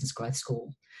business growth score.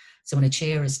 So when a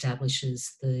chair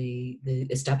establishes the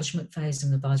establishment phase of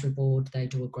an advisory board, they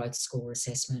do a growth score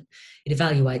assessment. It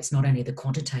evaluates not only the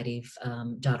quantitative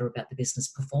data about the business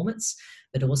performance,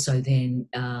 but also then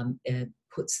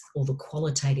puts all the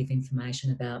qualitative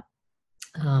information about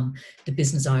the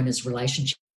business owner's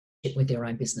relationship with their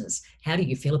own business. How do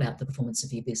you feel about the performance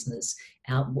of your business?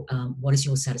 What is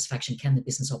your satisfaction? Can the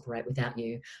business operate without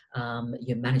you?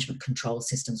 Your management control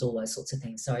systems, all those sorts of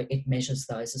things. So it measures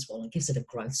those as well and gives it a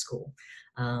growth score.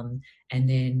 And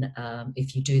then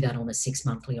if you do that on a 6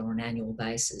 monthly or an annual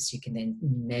basis, you can then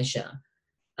measure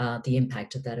the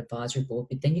impact of that advisory board,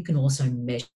 but then you can also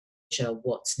measure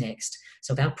what's next.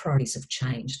 So if our priorities have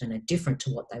changed and are different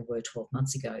to what they were 12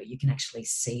 months ago, you can actually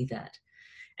see that.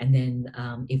 And then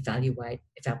evaluate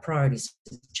if our priorities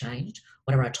have changed.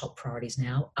 What are our top priorities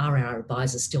now? Are our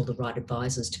advisors still the right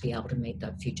advisors to be able to meet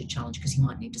that future challenge? Because you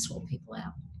might need to swap people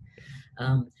out.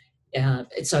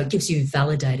 So it gives you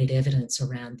validated evidence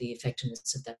around the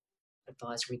effectiveness of that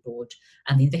advisory board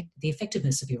and the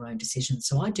effectiveness of your own decisions.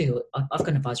 So I've got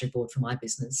an advisory board for my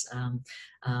business, and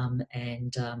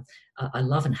I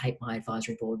love and hate my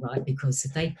advisory board, right? Because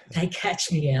if they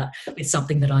catch me out with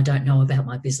something that I don't know about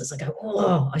my business, I go,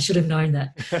 oh, I should have known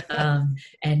that.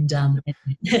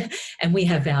 And we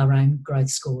have our own growth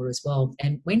score as well.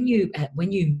 And when you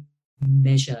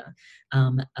measure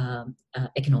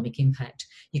economic impact,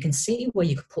 you can see where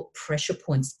you could put pressure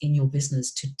points in your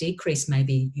business to decrease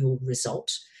maybe your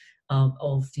result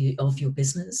of your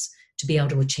business to be able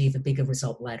to achieve a bigger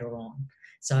result later on.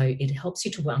 So it helps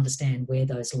you to understand where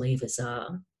those levers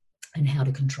are and how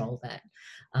to control that.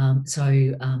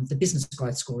 The business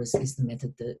growth score is the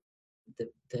method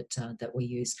that we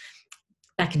use.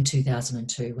 Back in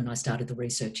 2002, when I started the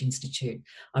Research Institute,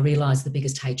 I realised the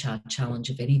biggest HR challenge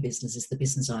of any business is the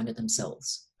business owner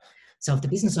themselves. So if the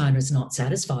business owner is not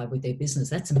satisfied with their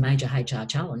business, that's a major HR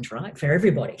challenge, right, for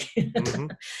everybody. Mm-hmm.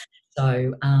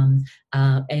 So,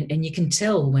 and you can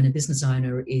tell when a business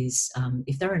owner is,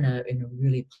 if they're in a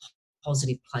really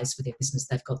positive place with their business,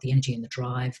 they've got the energy and the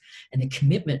drive and the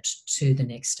commitment to the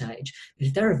next stage. But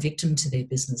if they're a victim to their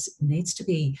business, it needs to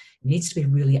be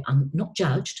really not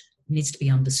judged, it needs to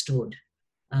be understood.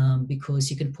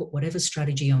 Because you can put whatever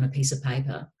strategy on a piece of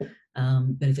paper,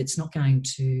 but if it's not going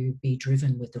to be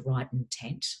driven with the right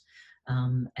intent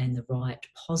and the right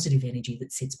positive energy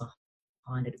that sits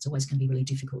behind it, it's always going to be really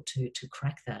difficult to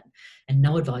crack that. And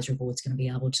no advisory board is going to be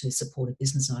able to support a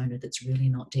business owner that's really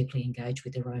not deeply engaged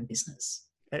with their own business.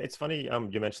 It's funny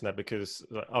you mentioned that, because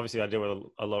obviously I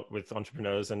deal a lot with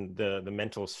entrepreneurs, and the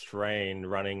mental strain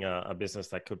running a business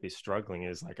that could be struggling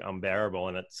is like unbearable,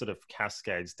 and it sort of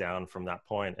cascades down from that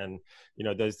point. And,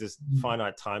 there's this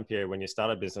finite time period when you start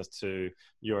a business to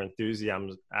your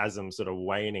enthusiasm sort of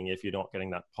waning if you're not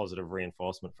getting that positive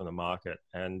reinforcement from the market.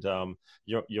 And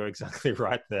you're exactly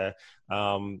right there.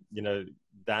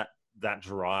 That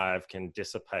drive can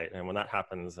dissipate. And when that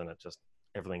happens, then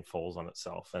everything falls on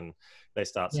itself, and they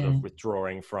start sort of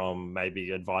withdrawing from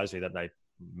maybe advisory that they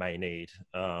may need.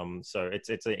 So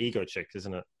it's an ego check,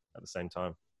 isn't it, at the same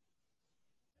time?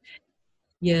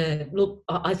 Yeah, look,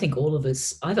 I think all of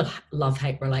us, I have a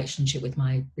love-hate relationship with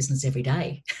my business every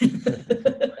day. I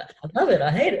love it,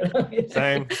 I hate it.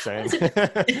 Same.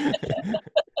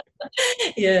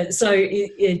 Yeah, so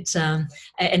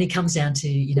and it comes down to,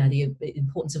 the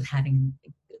importance of having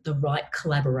the right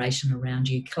collaboration around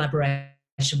you, collaboration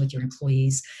with your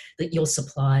employees, your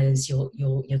suppliers, your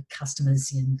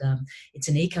customers, and it's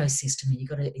an ecosystem. And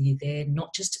you're there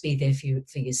not just to be there for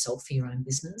yourself, for your own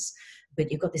business,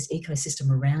 but you've got this ecosystem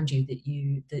around you that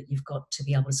you've got to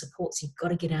be able to support. So you've got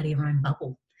to get out of your own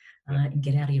bubble and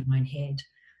get out of your own head.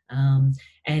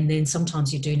 And then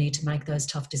sometimes you do need to make those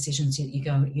tough decisions. You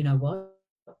go, you know what?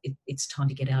 It's time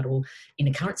to get out. Or in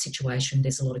a current situation,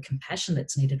 there's a lot of compassion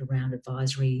that's needed around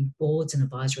advisory boards and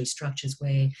advisory structures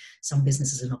where some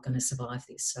businesses are not going to survive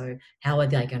this. So how are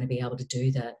they going to be able to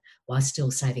do that while still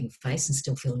saving face and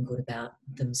still feeling good about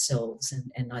themselves?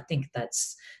 And I think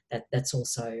that's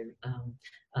also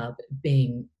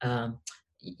being,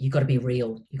 you've got to be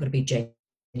real, you've got to be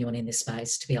genuine in this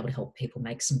space to be able to help people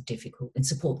make some difficult and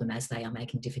support them as they are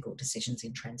making difficult decisions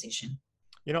in transition.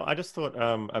 I just thought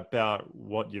about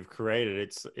what you've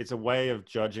created. It's a way of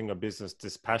judging a business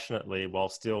dispassionately while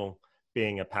still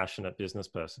being a passionate business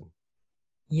person.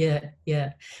 Yeah.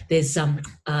 There's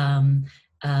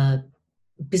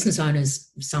business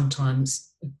owners sometimes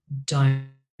don't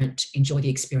enjoy the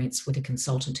experience with a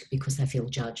consultant because they feel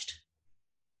judged,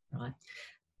 right?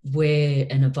 Where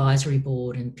an advisory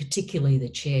board, and particularly the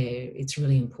chair, it's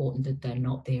really important that they're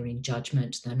not there in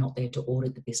judgment. They're not there to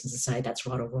audit the business and say that's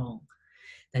right or wrong.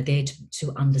 They're there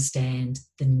to understand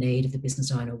the need of the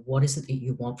business owner. What is it that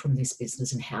you want from this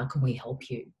business, and how can we help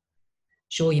you?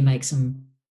 Sure, you make some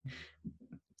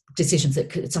decisions that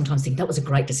could sometimes think that was a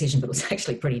great decision, but it was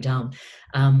actually pretty dumb.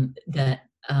 That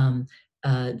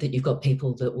you've got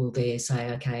people that will there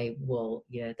say, okay, well,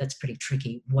 yeah, that's pretty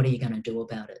tricky. What are you going to do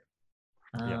about it?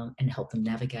 And help them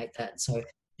navigate that. So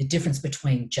the difference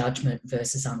between judgment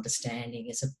versus understanding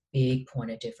is a big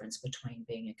point of difference between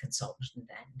being a consultant and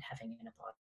having an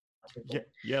advisory board.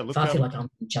 If I feel like I'm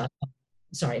being judged,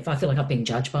 if I feel like I've been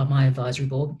judged by my advisory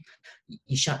board,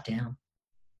 you shut down.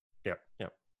 Yeah,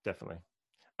 definitely.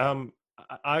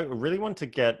 I really want to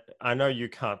get, I know you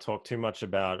can't talk too much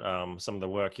about some of the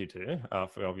work you do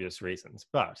for obvious reasons,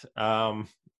 but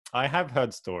I have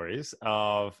heard stories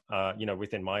of,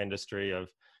 within my industry, of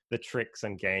the tricks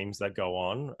and games that go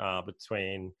on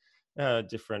between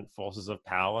different forces of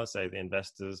power, say the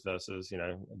investors versus,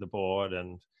 the board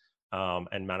and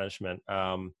management.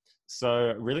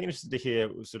 So really interested to hear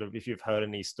sort of if you've heard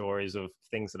any stories of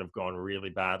things that have gone really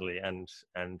badly and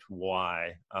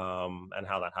why and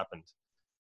how that happened.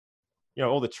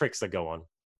 All the tricks that go on.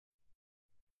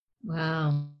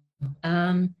 Wow.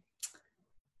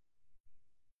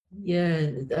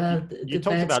 You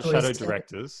talked about shadow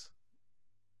directors.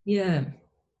 Yeah.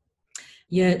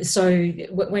 So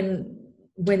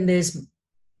when there's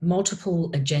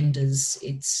multiple agendas,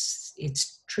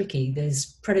 it's tricky. There's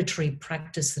predatory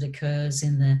practice that occurs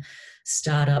in the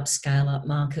startup, scale-up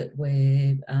market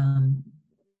where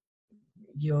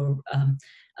you're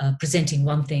presenting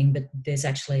one thing, but there's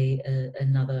actually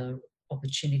another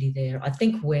opportunity there. I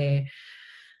think where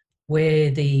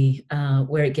where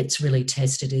it gets really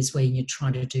tested is when you're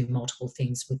trying to do multiple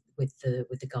things with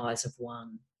the guise of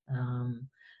one.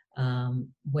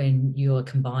 When you're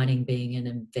combining being an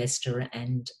investor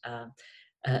and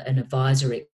an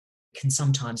advisor, it can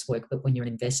sometimes work, but when you're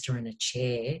an investor in a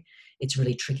chair, it's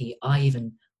really tricky. I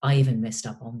even messed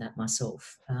up on that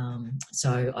myself.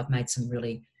 So I've made some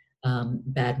really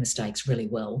bad mistakes really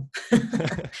well.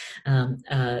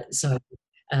 So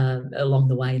along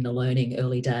the way in the learning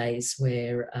early days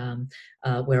where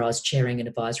I was chairing an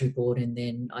advisory board, and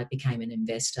then I became an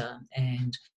investor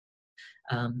and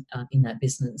in that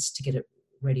business to get it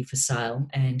ready for sale.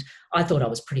 And I thought I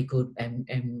was pretty good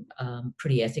and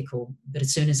pretty ethical. But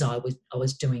as soon as I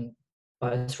was doing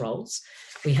both roles,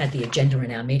 we had the agenda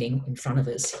in our meeting in front of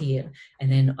us here.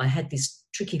 And then I had this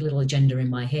tricky little agenda in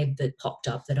my head that popped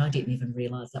up that I didn't even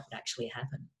realise that would actually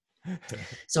happen.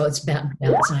 So it's about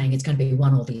saying it's going to be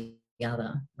one or the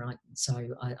other, right? So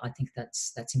I think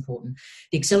that's important.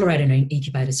 The accelerator and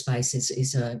incubator space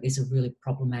is a really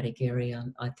problematic area,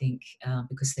 I think,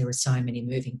 because there are so many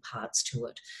moving parts to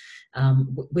it.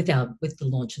 With the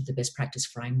launch of the best practice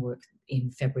framework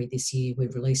in February this year, we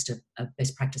released a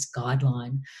best practice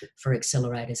guideline for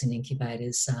accelerators and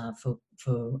incubators for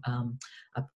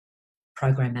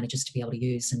program managers to be able to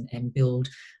use and build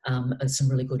some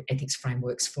really good ethics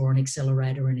frameworks for an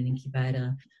accelerator and an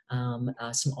incubator,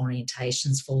 some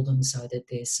orientations for them so that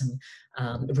there's some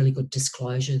really good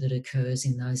disclosure that occurs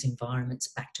in those environments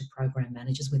back to program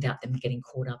managers without them getting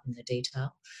caught up in the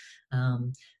detail.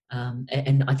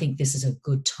 And I think this is a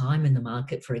good time in the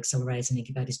market for accelerators and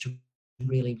incubators to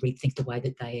really rethink the way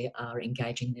that they are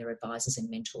engaging their advisors and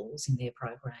mentors in their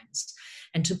programs,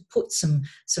 and to put some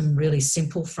really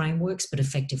simple frameworks but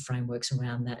effective frameworks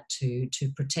around that to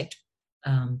protect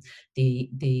both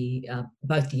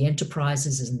the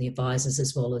enterprises and the advisors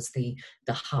as well as the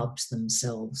hubs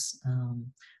themselves.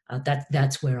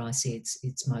 That's where I see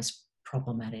it's most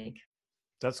problematic.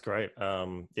 That's great.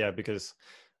 Yeah, because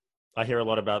I hear a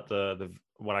lot about the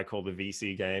what I call the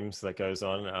VC games that goes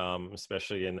on,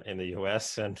 especially in the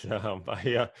US, and I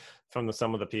hear from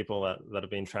some of the people that have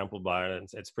been trampled by it, and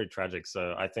it's pretty tragic.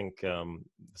 So I think the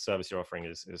service you're offering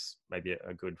is maybe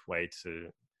a good way to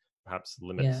perhaps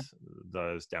limit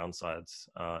those downsides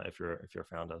if you're a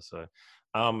founder. So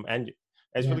and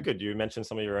it's really good. You mentioned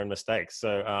some of your own mistakes,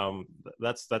 so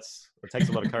it takes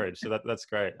a lot of courage. So that's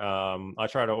great. I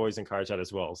try to always encourage that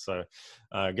as well. So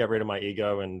get rid of my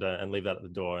ego and leave that at the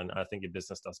door, and I think your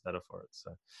business does better for it.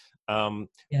 So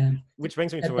which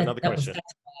brings me to another question.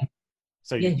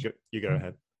 So you go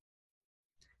ahead.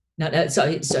 No,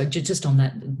 so just on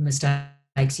that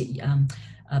mistakes.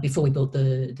 Before we built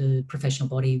the professional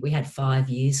body, we had 5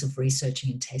 years of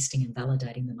researching and testing and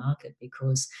validating the market,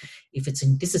 because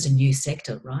this is a new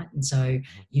sector, right? And so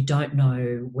you don't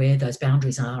know where those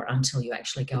boundaries are until you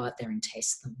actually go out there and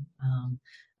test them.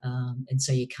 And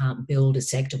so you can't build a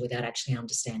sector without actually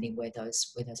understanding where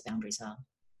those boundaries are.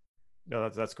 No,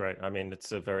 that's great. I mean,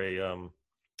 it's a very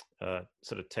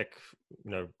sort of tech,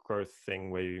 growth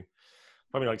thing where you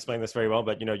probably not explain this very well,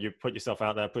 but you put yourself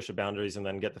out there, push the boundaries, and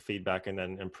then get the feedback, and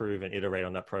then improve and iterate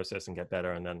on that process and get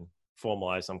better, and then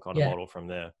formalize some kind of model from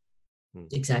there.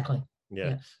 Exactly.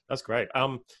 Yeah, that's great.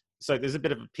 So there's a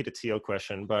bit of a Peter Thiel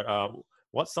question, but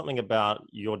what's something about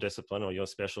your discipline or your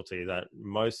specialty that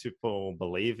most people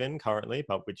believe in currently,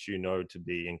 but which you know to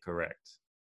be incorrect?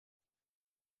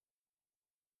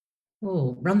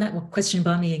 Oh, run that question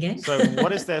by me again. So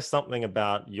what is there something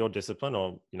about your discipline,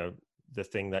 or the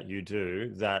thing that you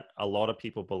do, that a lot of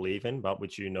people believe in, but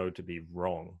which you know to be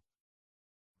wrong?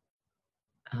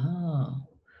 Oh,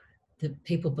 that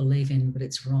people believe in, but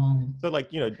it's wrong. So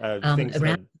things that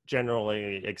are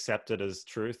generally accepted as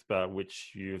truth, but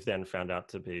which you've then found out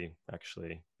to be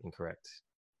actually incorrect.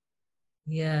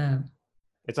 Yeah.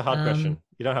 It's a hard question.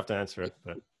 You don't have to answer it,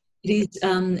 but. It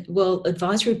is, well,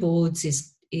 advisory boards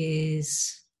is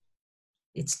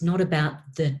it's not about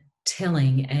the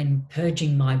telling and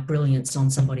purging my brilliance on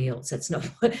somebody else. That's not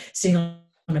what sitting on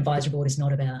an advisory board is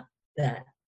not about that.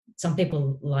 Some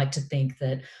people like to think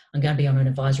that I'm going to be on an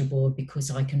advisory board because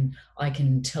I can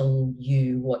tell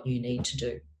you what you need to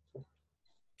do.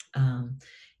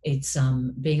 It's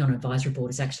being on an advisory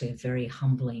board is actually a very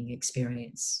humbling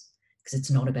experience, because it's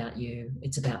not about you,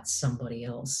 it's about somebody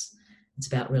else. It's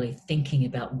about really thinking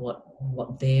about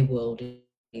what their world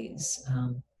is,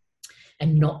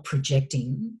 and not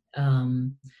projecting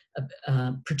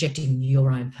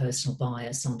your own personal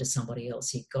bias onto somebody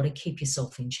else. You've got to keep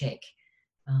yourself in check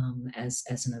as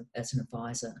an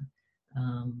advisor,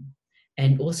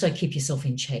 and also keep yourself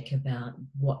in check about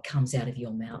what comes out of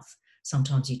your mouth.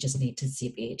 Sometimes you just need to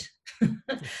zip it.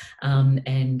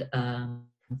 And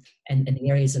the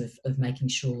areas of making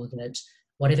sure that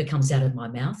whatever comes out of my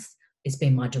mouth, it's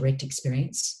been my direct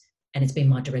experience, and it's been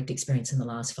my direct experience in the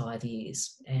last 5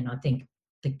 years. And I think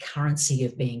the currency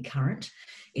of being current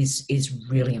is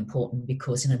really important,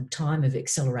 because in a time of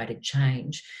accelerated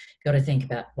change, you've got to think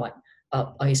about, like,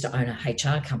 I used to own a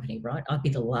HR company, right? I'd be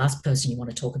the last person you want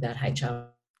to talk about HR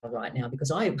right now,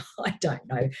 because I don't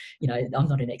know, I'm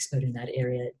not an expert in that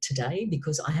area today,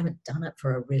 because I haven't done it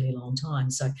for a really long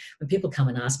time. So when people come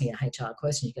and ask me a HR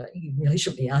question, you go, you really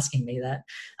shouldn't be asking me that.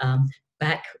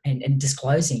 Back and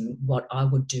disclosing what I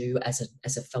would do as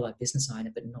a fellow business owner,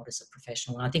 but not as a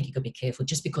professional. And I think you've got to be careful.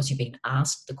 Just because you've been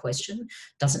asked the question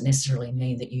doesn't necessarily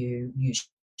mean that you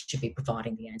should be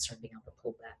providing the answer and being able to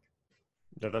pull back.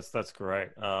 Yeah, that's great.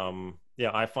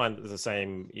 Yeah, I find the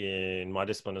same in my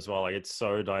discipline as well. Like, it's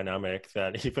so dynamic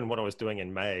that even what I was doing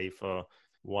in May for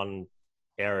one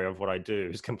area of what I do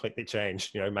has completely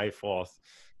changed. May 4th,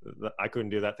 I couldn't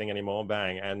do that thing anymore.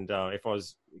 Bang. And if I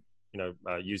was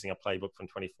using a playbook from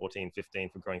 2014, 15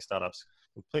 for growing startups,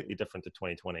 completely different to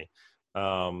 2020.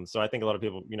 So I think a lot of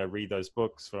people, read those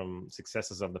books from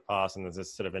successes of the past, and there's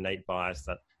this sort of innate bias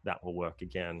that will work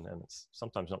again. And it's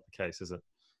sometimes not the case, is it?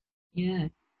 Yeah.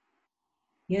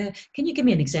 Yeah. Can you give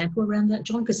me an example around that,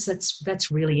 John? Because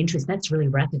that's really interesting. That's really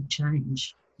rapid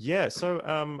change. Yeah. So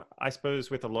I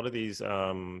suppose with a lot of these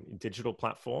digital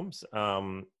platforms,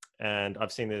 and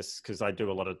I've seen this because I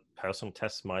do a lot of personal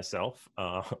tests myself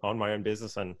on my own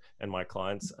business and my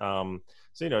clients.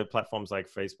 So, platforms like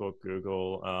Facebook,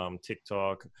 Google,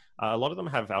 TikTok, a lot of them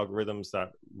have algorithms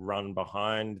that run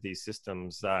behind these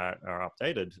systems that are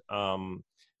updated.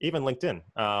 Even LinkedIn,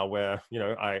 where,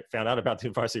 I found out about the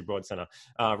Advisory Board Center.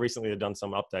 Recently, they've done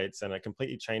some updates, and it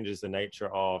completely changes the nature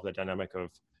of the dynamic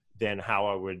of then how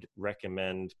I would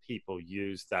recommend people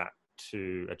use that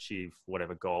to achieve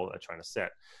whatever goal they're trying to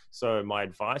set. So my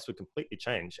advice would completely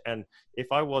change. And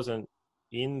if I wasn't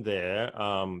in there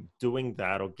doing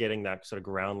that or getting that sort of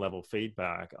ground level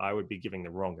feedback, I would be giving the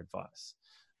wrong advice.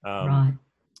 Right.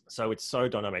 So it's so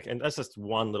dynamic. And that's just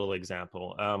one little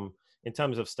example. In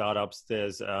terms of startups,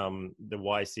 there's the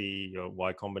YC, or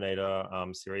Y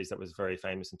Combinator series that was very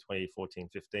famous in 2014,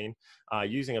 15,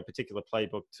 using a particular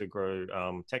playbook to grow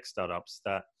tech startups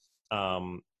that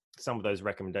some of those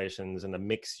recommendations and the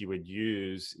mix you would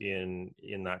use in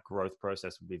that growth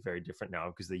process would be very different now,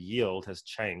 because the yield has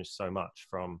changed so much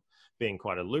from being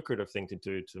quite a lucrative thing to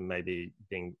do to maybe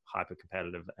being hyper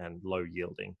competitive and low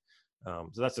yielding. So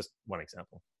that's just one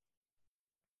example.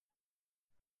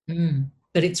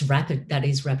 But it's rapid. That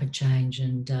is rapid change,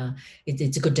 and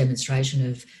it's a good demonstration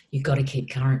of, you've got to keep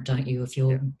current, don't you? If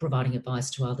you're providing advice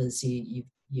to others,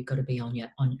 you've got to be on your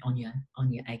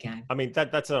A game. I mean,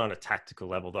 that's on a tactical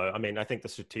level, though. I mean, I think the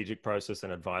strategic process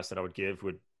and advice that I would give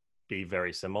would be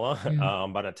very similar,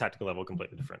 but at a tactical level,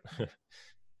 completely different.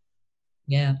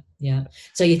 Yeah.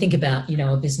 So you think about,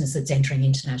 a business that's entering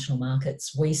international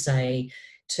markets. We say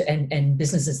and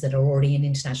businesses that are already in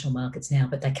international markets now,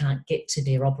 but they can't get to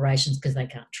their operations because they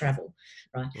can't travel,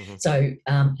 right? Mm-hmm. So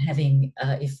having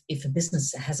if a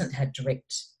business hasn't had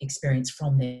direct experience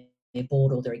from their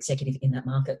board or their executive in that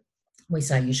market, we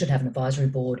say you should have an advisory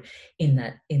board in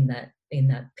that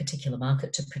particular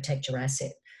market to protect your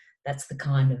asset. That's the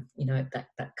kind of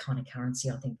that kind of currency.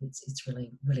 I think it's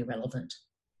really, really relevant.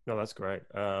 No, that's great.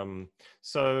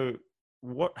 So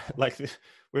what,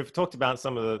 we've talked about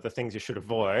some of the things you should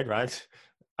avoid, right?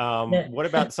 What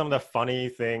about some of the funny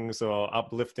things or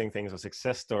uplifting things or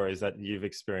success stories that you've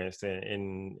experienced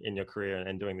in your career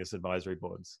and doing this advisory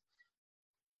boards?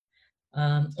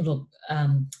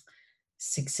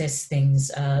 Success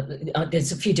things.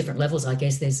 There's a few different levels, I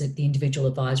guess. There's the individual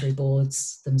advisory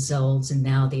boards themselves, and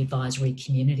now the advisory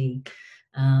community.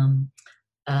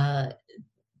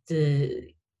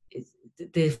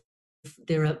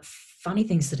 There are funny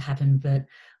things that happen, but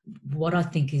what I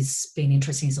think has been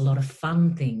interesting is a lot of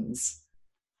fun things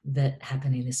that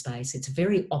happen in this space. It's a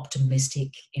very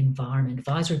optimistic environment.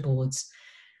 Advisory boards,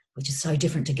 which is so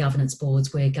different to governance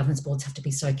boards, where governance boards have to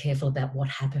be so careful about what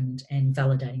happened and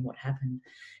validating what happened.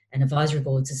 And advisory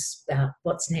boards is about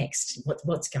what's next,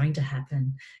 what's going to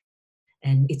happen.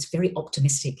 And it's very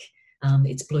optimistic.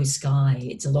 It's blue sky.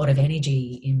 It's a lot of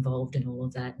energy involved in all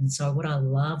of that. And so what I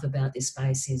love about this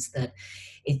space is that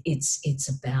it's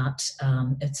about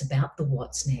the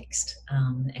what's next,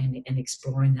 and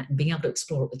exploring that and being able to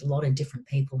explore it with a lot of different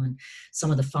people and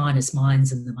some of the finest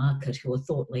minds in the market who are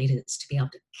thought leaders, to be able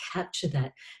to capture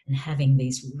that and having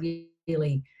these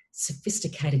really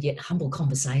sophisticated yet humble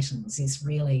conversations is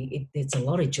really, it's a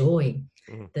lot of joy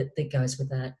that goes with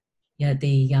that.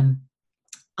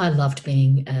 I loved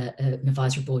being an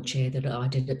advisory board chair. That I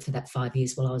did it for that 5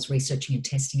 years while I was researching and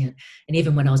testing it. And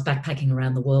even when I was backpacking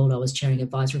around the world, I was chairing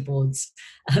advisory boards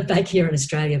back here in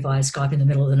Australia via Skype in the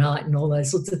middle of the night and all those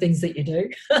sorts of things that you do.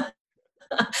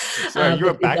 So you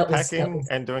were That backpacking was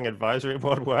and doing advisory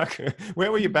board work.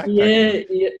 Where were you backpacking? yeah,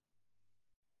 yeah.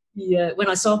 Yeah, when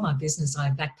I sold my business, I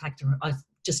backpacked. I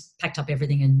just packed up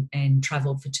everything and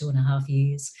travelled for 2.5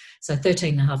 years. So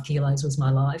 13 and a half kilos was my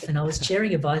life. And I was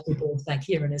chairing advisory boards back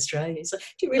here in Australia. So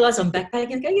do you realise I'm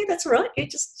backpacking? I go, yeah, that's right. You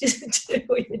just do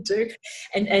what you do.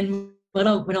 And when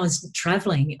I was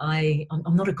travelling,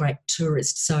 I'm not a great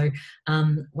tourist. So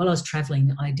while I was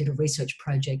travelling, I did a research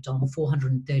project on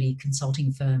 430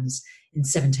 consulting firms in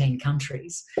 17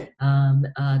 countries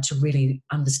to really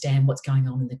understand what's going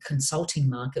on in the consulting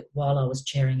market while I was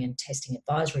chairing and testing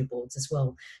advisory boards as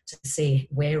well, to see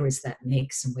where is that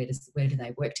mix and where do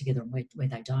they work together and where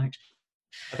they don't.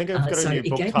 I think I've got a So new it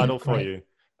book gave me a title for great. you.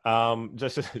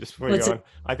 Just before you What's go it? on,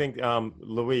 I think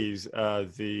Louise,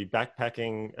 the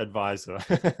backpacking advisor.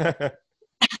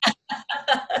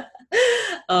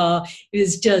 It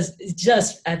was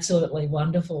just absolutely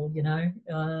wonderful, you know.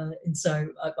 And so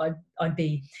I'd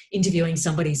be interviewing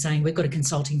somebody saying we've got a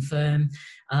consulting firm,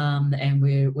 and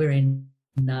we're in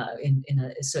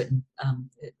a certain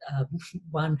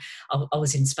one. I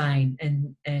was in Spain,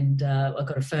 and I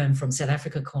got a firm from South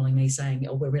Africa calling me saying,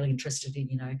 "Oh, we're really interested in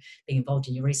being involved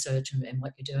in your research and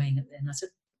what you're doing." And I said,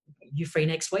 "You free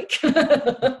next week?"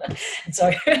 And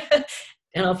so.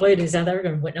 And I flew to South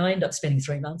Africa, and I ended up spending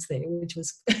 3 months there, which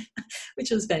was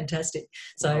which was fantastic.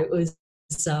 So Wow. it was,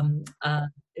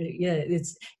 yeah,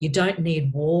 it's, you don't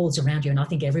need walls around you, and I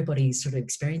think everybody's sort of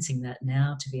experiencing that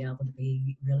now, to be able to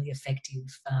be really effective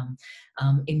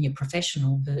in your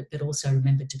professional, but also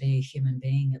remember to be a human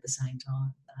being at the same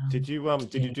time. Did you Yeah.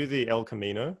 do the El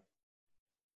Camino?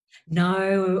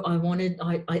 No, I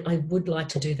would like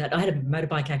to do that. I had a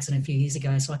motorbike accident a few years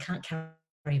ago, so I can't carry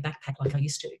a backpack like I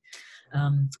used to.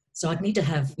 So I'd need to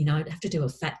have, I'd have to do a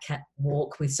fat cat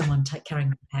walk with someone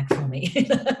carrying a pack for me. You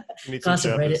need some Glass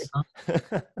of red.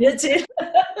 Sherpas. That's it.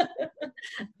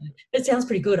 It sounds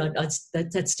pretty good.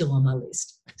 That's still on my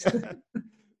list.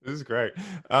 This is great.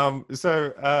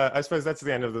 I suppose that's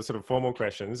the end of the sort of formal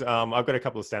questions. I've got a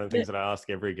couple of standard Yeah, things that I ask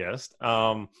every guest.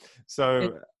 yeah,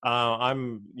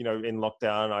 I'm, in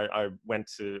lockdown. I went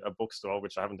to a bookstore,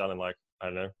 which I haven't done in like, I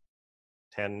don't know,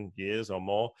 10 years or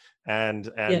more,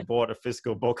 and yeah. bought a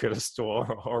physical book at a store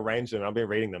or arranged it. And I've been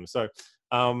reading them. So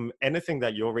anything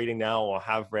that you're reading now or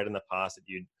have read in the past that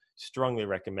you'd strongly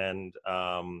recommend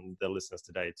the listeners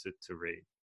today to read?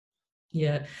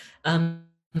 Yeah.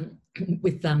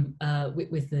 With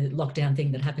the lockdown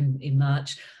thing that happened in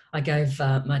March, I gave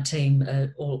my team a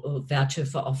voucher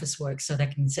for office work so they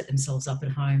can set themselves up at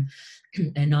home.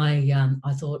 And I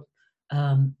thought,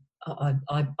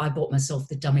 I bought myself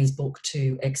the Dummies book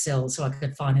to Excel so I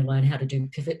could finally learn how to do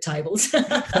pivot tables.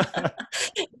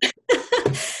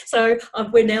 So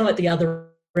we're now at the other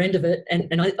end of it,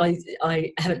 and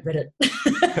I haven't read it.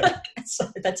 So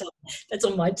that's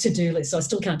on my to-do list. So I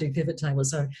still can't do pivot tables.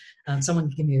 So someone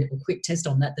can give me a quick test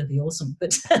on that. That'd be awesome.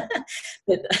 But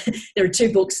there are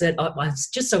two books that I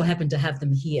just so happen to have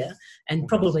them here, and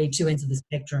probably two ends of the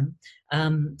spectrum.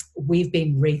 We've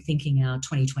been rethinking our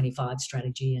 2025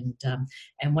 strategy,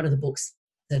 and one of the books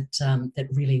that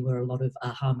really were a lot of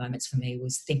aha moments for me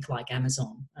was Think Like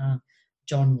Amazon.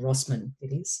 John Rossman,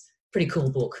 it is. Pretty cool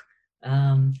book.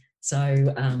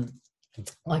 So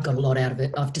I got a lot out of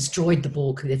it. I've destroyed the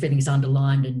book. Everything's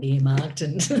underlined and earmarked,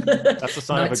 and That's a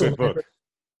sign of a notes all good over book.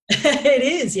 it. It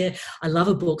is, yeah. I love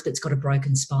a book that's got a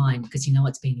broken spine because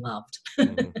it's been loved.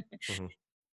 Mm-hmm.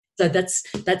 So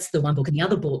that's the one book. And the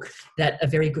other book that a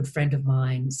very good friend of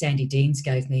mine, Sandy Deans,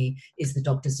 gave me is the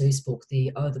Dr. Seuss book,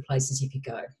 the Places You Could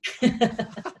Go.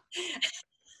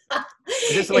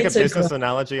 Is this like a It's a business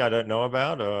analogy I don't know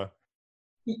about, or?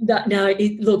 No,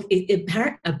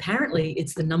 apparently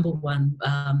it's the number one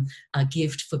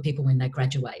gift for people when they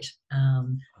graduate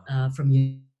from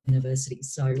university.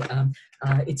 So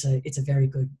it's a very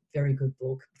good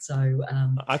book. So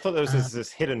I thought there was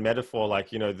this hidden metaphor, like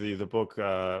the book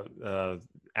Our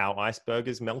Iceberg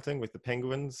is Melting with the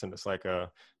penguins, and it's like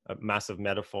a massive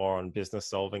metaphor on business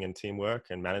solving and teamwork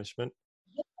and management.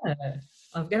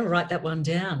 I'm going to write that one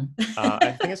down.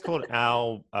 I think it's called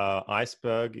Our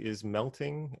Iceberg is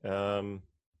Melting. You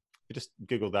just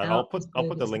Google that. I'll put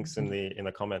the links in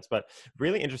the comments. But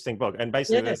really interesting book. And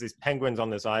basically, there's these penguins on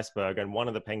this iceberg, and one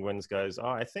of the penguins goes, "Oh,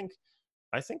 I think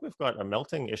we've got a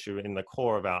melting issue in the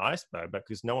core of our iceberg,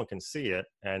 because no one can see it,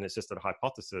 and it's just a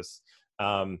hypothesis."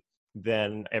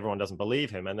 then everyone doesn't believe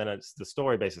him. And then it's the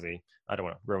story basically, I don't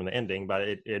want to ruin the ending, but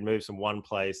it moves from one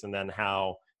place, and then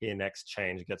how he next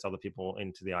change gets other people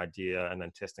into the idea, and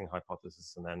then testing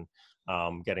hypothesis, and then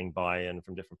getting buy-in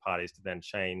from different parties to then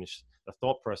change the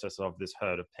thought process of this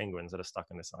herd of penguins that are stuck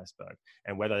in this iceberg,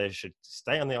 and whether they should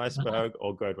stay on the iceberg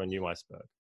or go to a new iceberg.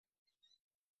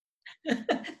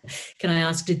 Can I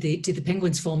ask, did the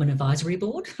penguins form an advisory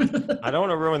board? I don't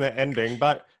want to ruin the ending,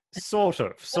 but sort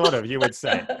of, you would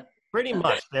say. Pretty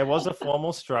much. There was a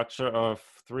formal structure of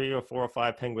 3 or 4 or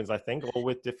 5 penguins, I think, all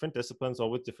with different disciplines, all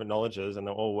with different knowledges, and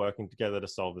they're all working together to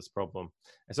solve this problem.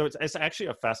 And so it's actually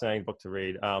a fascinating book to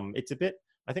read. It's a bit,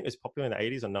 I think it was popular in the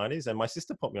 80s or 90s, and my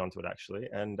sister put me onto it, actually.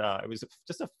 And it was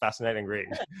just a fascinating read.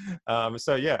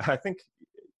 So yeah, I think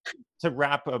to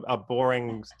wrap a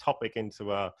boring topic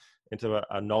into a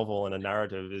novel and a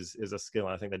narrative is a skill.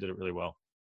 And I think they did it really well.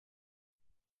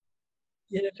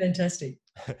 Yeah, fantastic.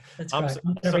 That's great. I'm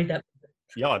going to read that.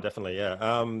 Yeah, definitely. Yeah.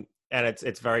 And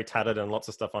it's very tattered and lots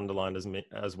of stuff underlined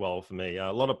as well for me.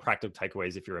 A lot of practical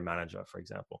takeaways if you're a manager, for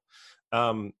example.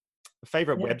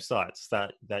 Favorite websites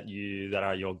that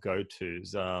are your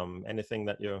go-tos? Anything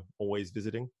that you're always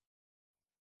visiting?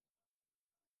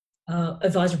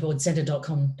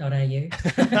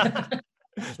 Advisoryboardcentre.com.au.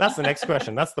 That's the next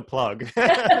question. That's the plug.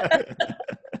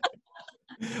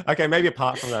 Okay, maybe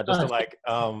apart from that, just to like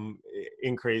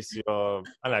increase your,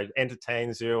 I don't know,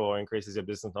 entertains you or increases your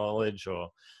business knowledge, or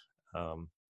I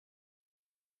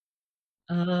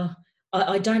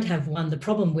don't have one. The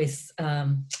problem with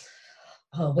when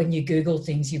you Google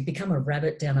things, you become a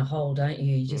rabbit down a hole, don't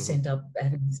you? You just end up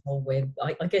having this whole web.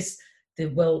 I guess the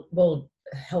World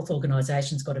Health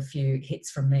Organisation's got a few hits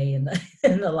from me in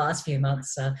the last few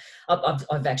months.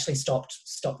 I've actually stopped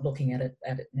looking at it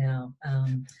now.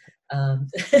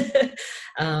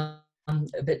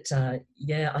 But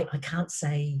yeah, I can't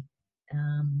say.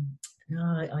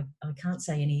 No, I can't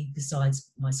say any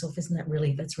besides myself. Isn't that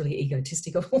that's really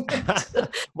egotistical?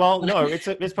 Well, no,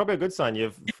 it's probably a good sign.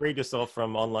 You've freed yourself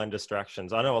from online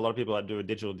distractions. I know a lot of people that do a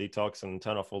digital detox and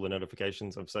turn off all the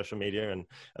notifications of social media, and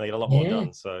they get a lot more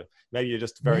done. So maybe you're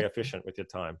just very efficient with your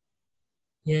time.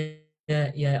 Yeah.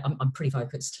 I'm pretty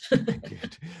focused.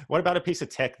 Good. What about a piece of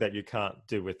tech that you can't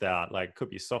do without? Like, could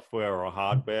be software or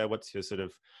hardware. What's your sort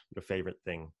of your favorite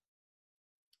thing?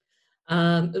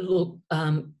 Look,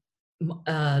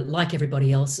 like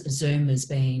everybody else, Zoom has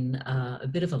been a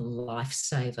bit of a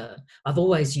lifesaver. I've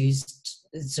always used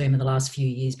Zoom in the last few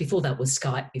years. Before that was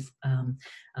Skype. When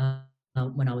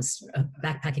I was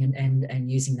backpacking and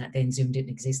using that, then Zoom didn't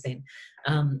exist then.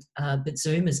 But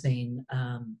Zoom has been,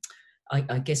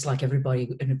 I guess, like everybody,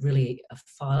 really a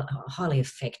highly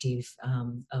effective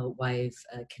way of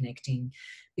connecting,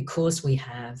 because we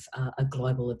have a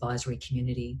global advisory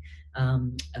community.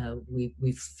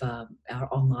 We've our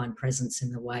online presence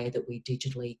in the way that we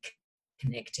digitally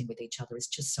connecting with each other is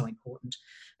just so important.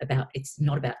 It's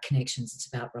not about connections; it's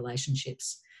about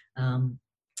relationships. And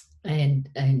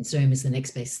Zoom is the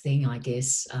next best thing, I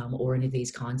guess, or any of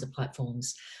these kinds of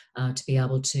platforms, to be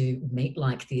able to meet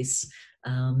like this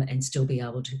and still be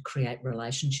able to create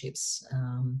relationships.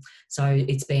 So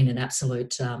it's been an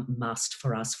absolute must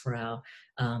for us, for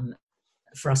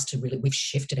us to really, we've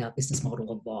shifted our business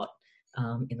model a lot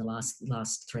in the last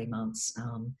 3 months,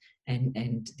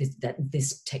 and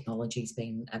this technology has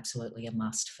been absolutely a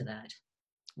must for that.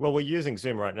 Well, we're using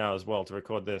Zoom right now as well to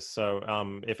record this. So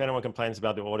if anyone complains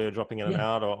about the audio dropping in and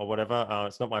out or whatever,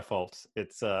 it's not my fault.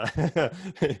 It's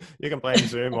you can blame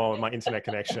Zoom or my internet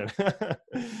connection.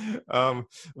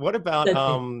 What about,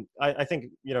 I think,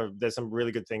 there's some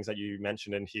really good things that you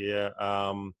mentioned in here.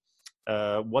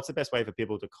 What's the best way for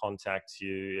people to contact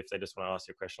you if they just want to ask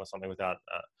you a question or something without,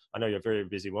 I know you're a very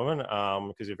busy woman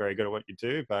because you're very good at what you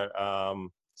do, but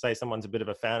say someone's a bit of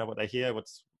a fan of what they hear,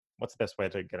 what's the best way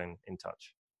to get in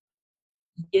touch?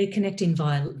 Yeah, connecting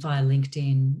via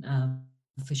LinkedIn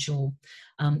for sure.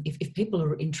 If people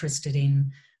are interested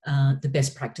in the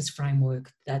best practice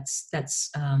framework, that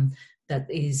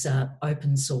is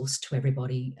open source to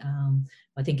everybody.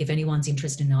 I think if anyone's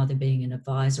interested in either being an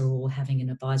advisor or having an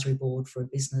advisory board for a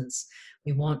business,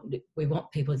 we want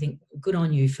people to think, good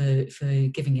on you for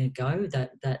giving it a go.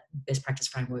 That best practice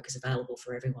framework is available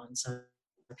for everyone. So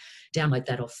download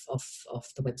that off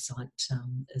the website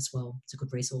as well. It's a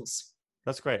good resource.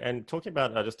 That's great. And talking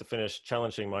about, just to finish,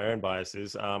 challenging my own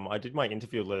biases, I did my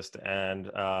interview list, and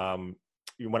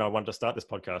when I wanted to start this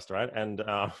podcast, right? And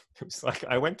it was like,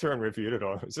 I went through and reviewed it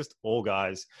all. It was just all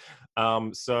guys.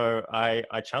 So I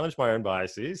challenged my own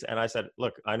biases, and I said,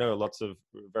 look, I know lots of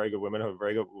very good women who are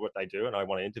very good at what they do, and I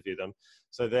want to interview them.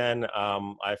 So then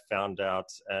I found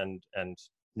out and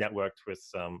networked with,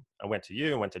 I went to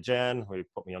you, I went to Jan, who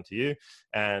put me onto you,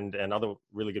 and other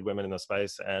really good women in the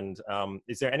space. And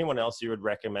is there anyone else you would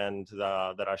recommend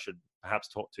that I should perhaps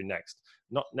talk to next?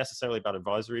 Not necessarily about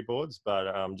advisory boards,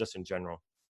 but just in general.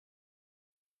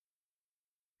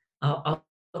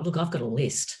 Look, I've got a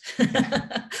list.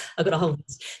 I've got a whole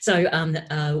list. So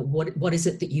what is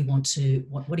it that you want to,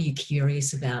 what are you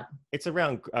curious about? It's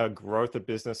around growth of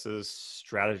businesses,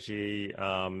 strategy,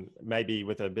 maybe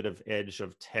with a bit of edge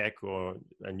of tech or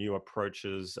new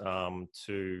approaches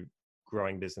to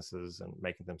growing businesses and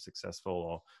making them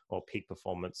successful, or peak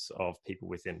performance of people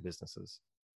within businesses.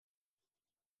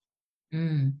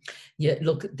 Yeah,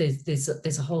 look,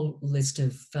 there's a whole list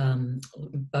of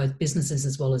both businesses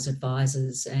as well as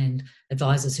advisors, and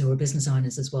advisors who are business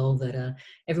owners as well, that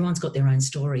everyone's got their own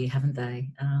story, haven't they?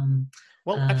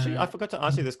 Well, actually, I forgot to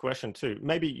ask you this question too.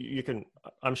 Maybe you can,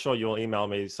 I'm sure you'll email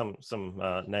me some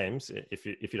names if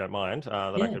you don't mind,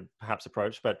 that I could perhaps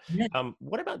approach. But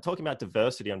what about talking about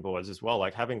diversity on boards as well,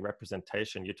 like having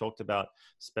representation? You talked about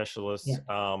specialists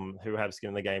who have skin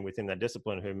in the game within their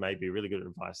discipline, who may be really good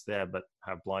advice there, but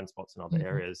have blind spots in other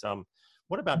areas.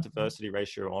 What about diversity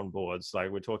ratio on boards? Like,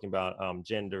 we're talking about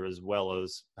gender as well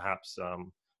as perhaps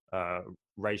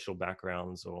racial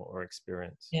backgrounds or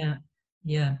experience. Yeah.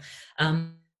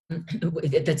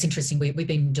 That's interesting. We've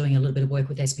been doing a little bit of work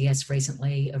with SBS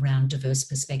recently around diverse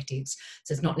perspectives.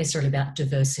 So it's not necessarily about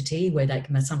diversity, where they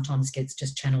can sometimes gets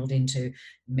just channeled into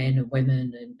men and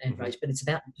women and race, but it's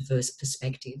about diverse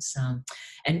perspectives.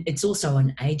 And it's also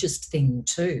an ageist thing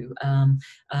too.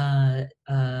 You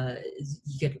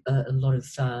get a lot of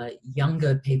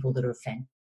younger people that are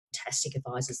fantastic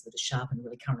advisors that are sharp and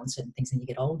really current on certain things, and you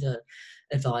get older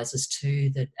advisors too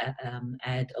that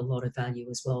add a lot of value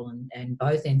as well, and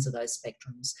both ends of those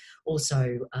spectrums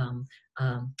also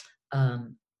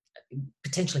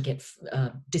potentially get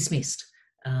dismissed.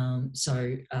 Like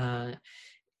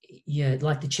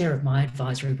the chair of my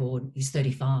advisory board is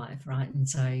 35, right? And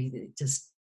so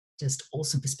just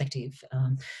awesome perspective.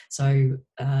 The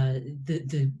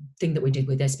thing that we did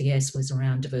with SBS was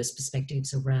around diverse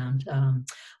perspectives around,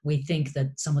 we think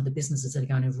that some of the businesses that are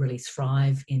going to really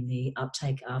thrive in the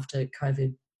uptake after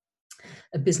COVID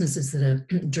are businesses that are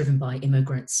driven by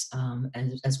immigrants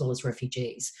as well as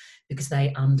refugees, because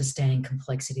they understand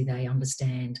complexity, they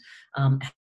understand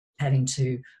having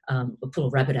to pull a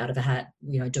rabbit out of a hat,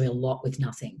 doing a lot with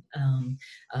nothing.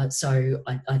 So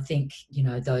I think,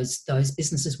 those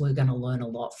businesses, we're going to learn a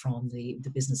lot from the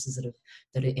businesses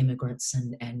that are immigrants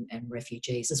and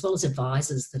refugees, as well as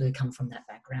advisors that have come from that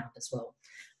background as well.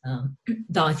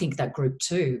 Though I think that group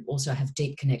too also have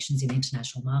deep connections in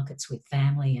international markets with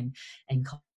family and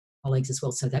colleagues as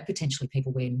well. So that potentially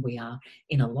people, when we are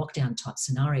in a lockdown type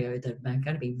scenario, that are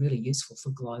going to be really useful for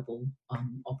global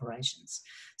operations.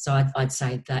 So I'd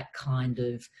say that kind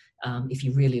of, if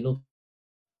you really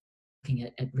looking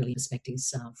at really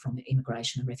perspectives from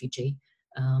immigration and refugee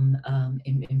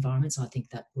environments, I think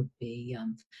that would be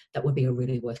a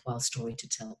really worthwhile story to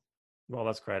tell. Well,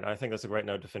 that's great. I think that's a great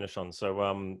note to finish on.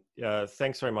 So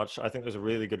thanks very much. I think there's a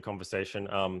really good conversation.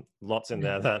 Lots in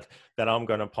there that I'm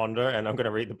going to ponder, and I'm going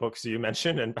to read the books you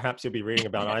mentioned, and perhaps you'll be reading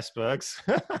about icebergs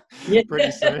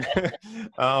pretty soon.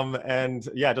 And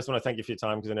yeah, I just want to thank you for your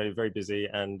time, because I know you're very busy,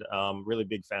 and really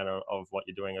big fan of what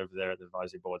you're doing over there at the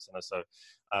Advisory Board Centre. So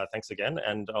thanks again,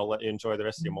 and I'll let you enjoy the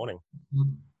rest of your morning.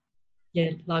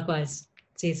 Yeah, likewise.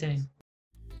 See you soon.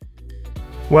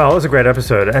 Well, it was a great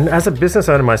episode, and as a business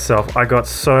owner myself, I got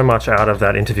so much out of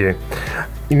that interview.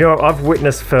 I've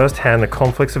witnessed firsthand the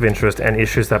conflicts of interest and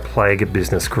issues that plague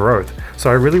business growth. So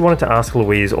I really wanted to ask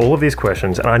Louise all of these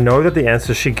questions, and I know that the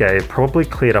answers she gave probably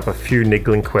cleared up a few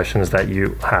niggling questions that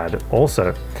you had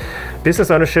also.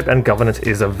 Business ownership and governance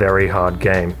is a very hard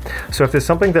game. So if there's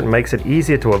something that makes it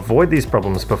easier to avoid these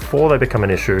problems before they become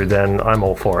an issue, then I'm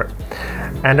all for it.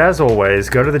 And as always,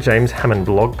 go to the James Hammond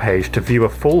blog page to view a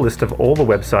full list of all the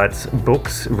websites,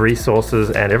 books,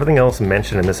 resources, and everything else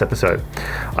mentioned in this episode.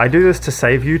 I do this to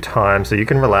save you time so you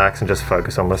can relax and just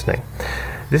focus on listening.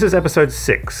 This is episode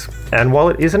 6, and while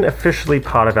it isn't officially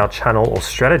part of our channel or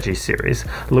strategy series,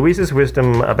 Louise's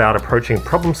wisdom about approaching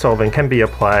problem solving can be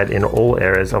applied in all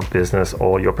areas of business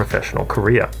or your professional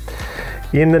career.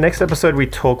 In the next episode, we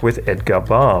talk with Edgar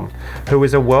Baum, who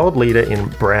is a world leader in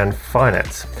brand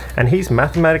finance, and he's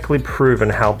mathematically proven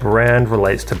how brand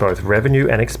relates to both revenue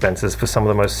and expenses for some of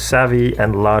the most savvy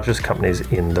and largest companies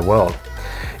in the world.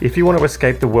 If you want to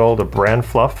escape the world of brand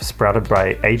fluff sprouted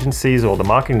by agencies or the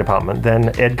marketing department,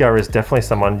 then Edgar is definitely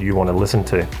someone you want to listen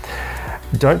to.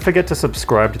 Don't forget to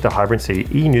subscribe to the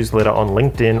Hybrancy e-newsletter on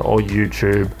LinkedIn or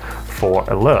YouTube for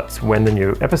alerts when the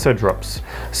new episode drops.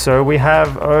 So we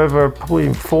have over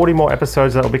probably 40 more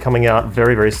episodes that will be coming out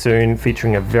very, very soon,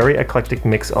 featuring a very eclectic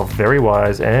mix of very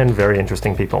wise and very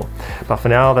interesting people. But for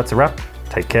now, that's a wrap.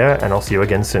 Take care, and I'll see you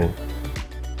again soon.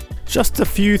 Just a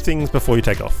few things before you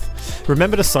take off.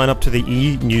 Remember to sign up to the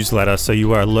e-newsletter so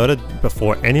you are alerted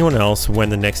before anyone else when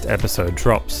the next episode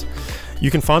drops. You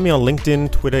can find me on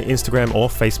LinkedIn, Twitter, Instagram, or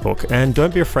Facebook, and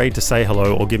don't be afraid to say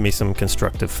hello or give me some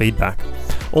constructive feedback.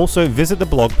 Also, visit the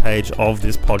blog page of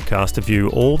this podcast to view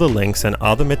all the links and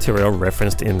other material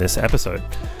referenced in this episode.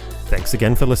 Thanks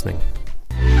again for listening.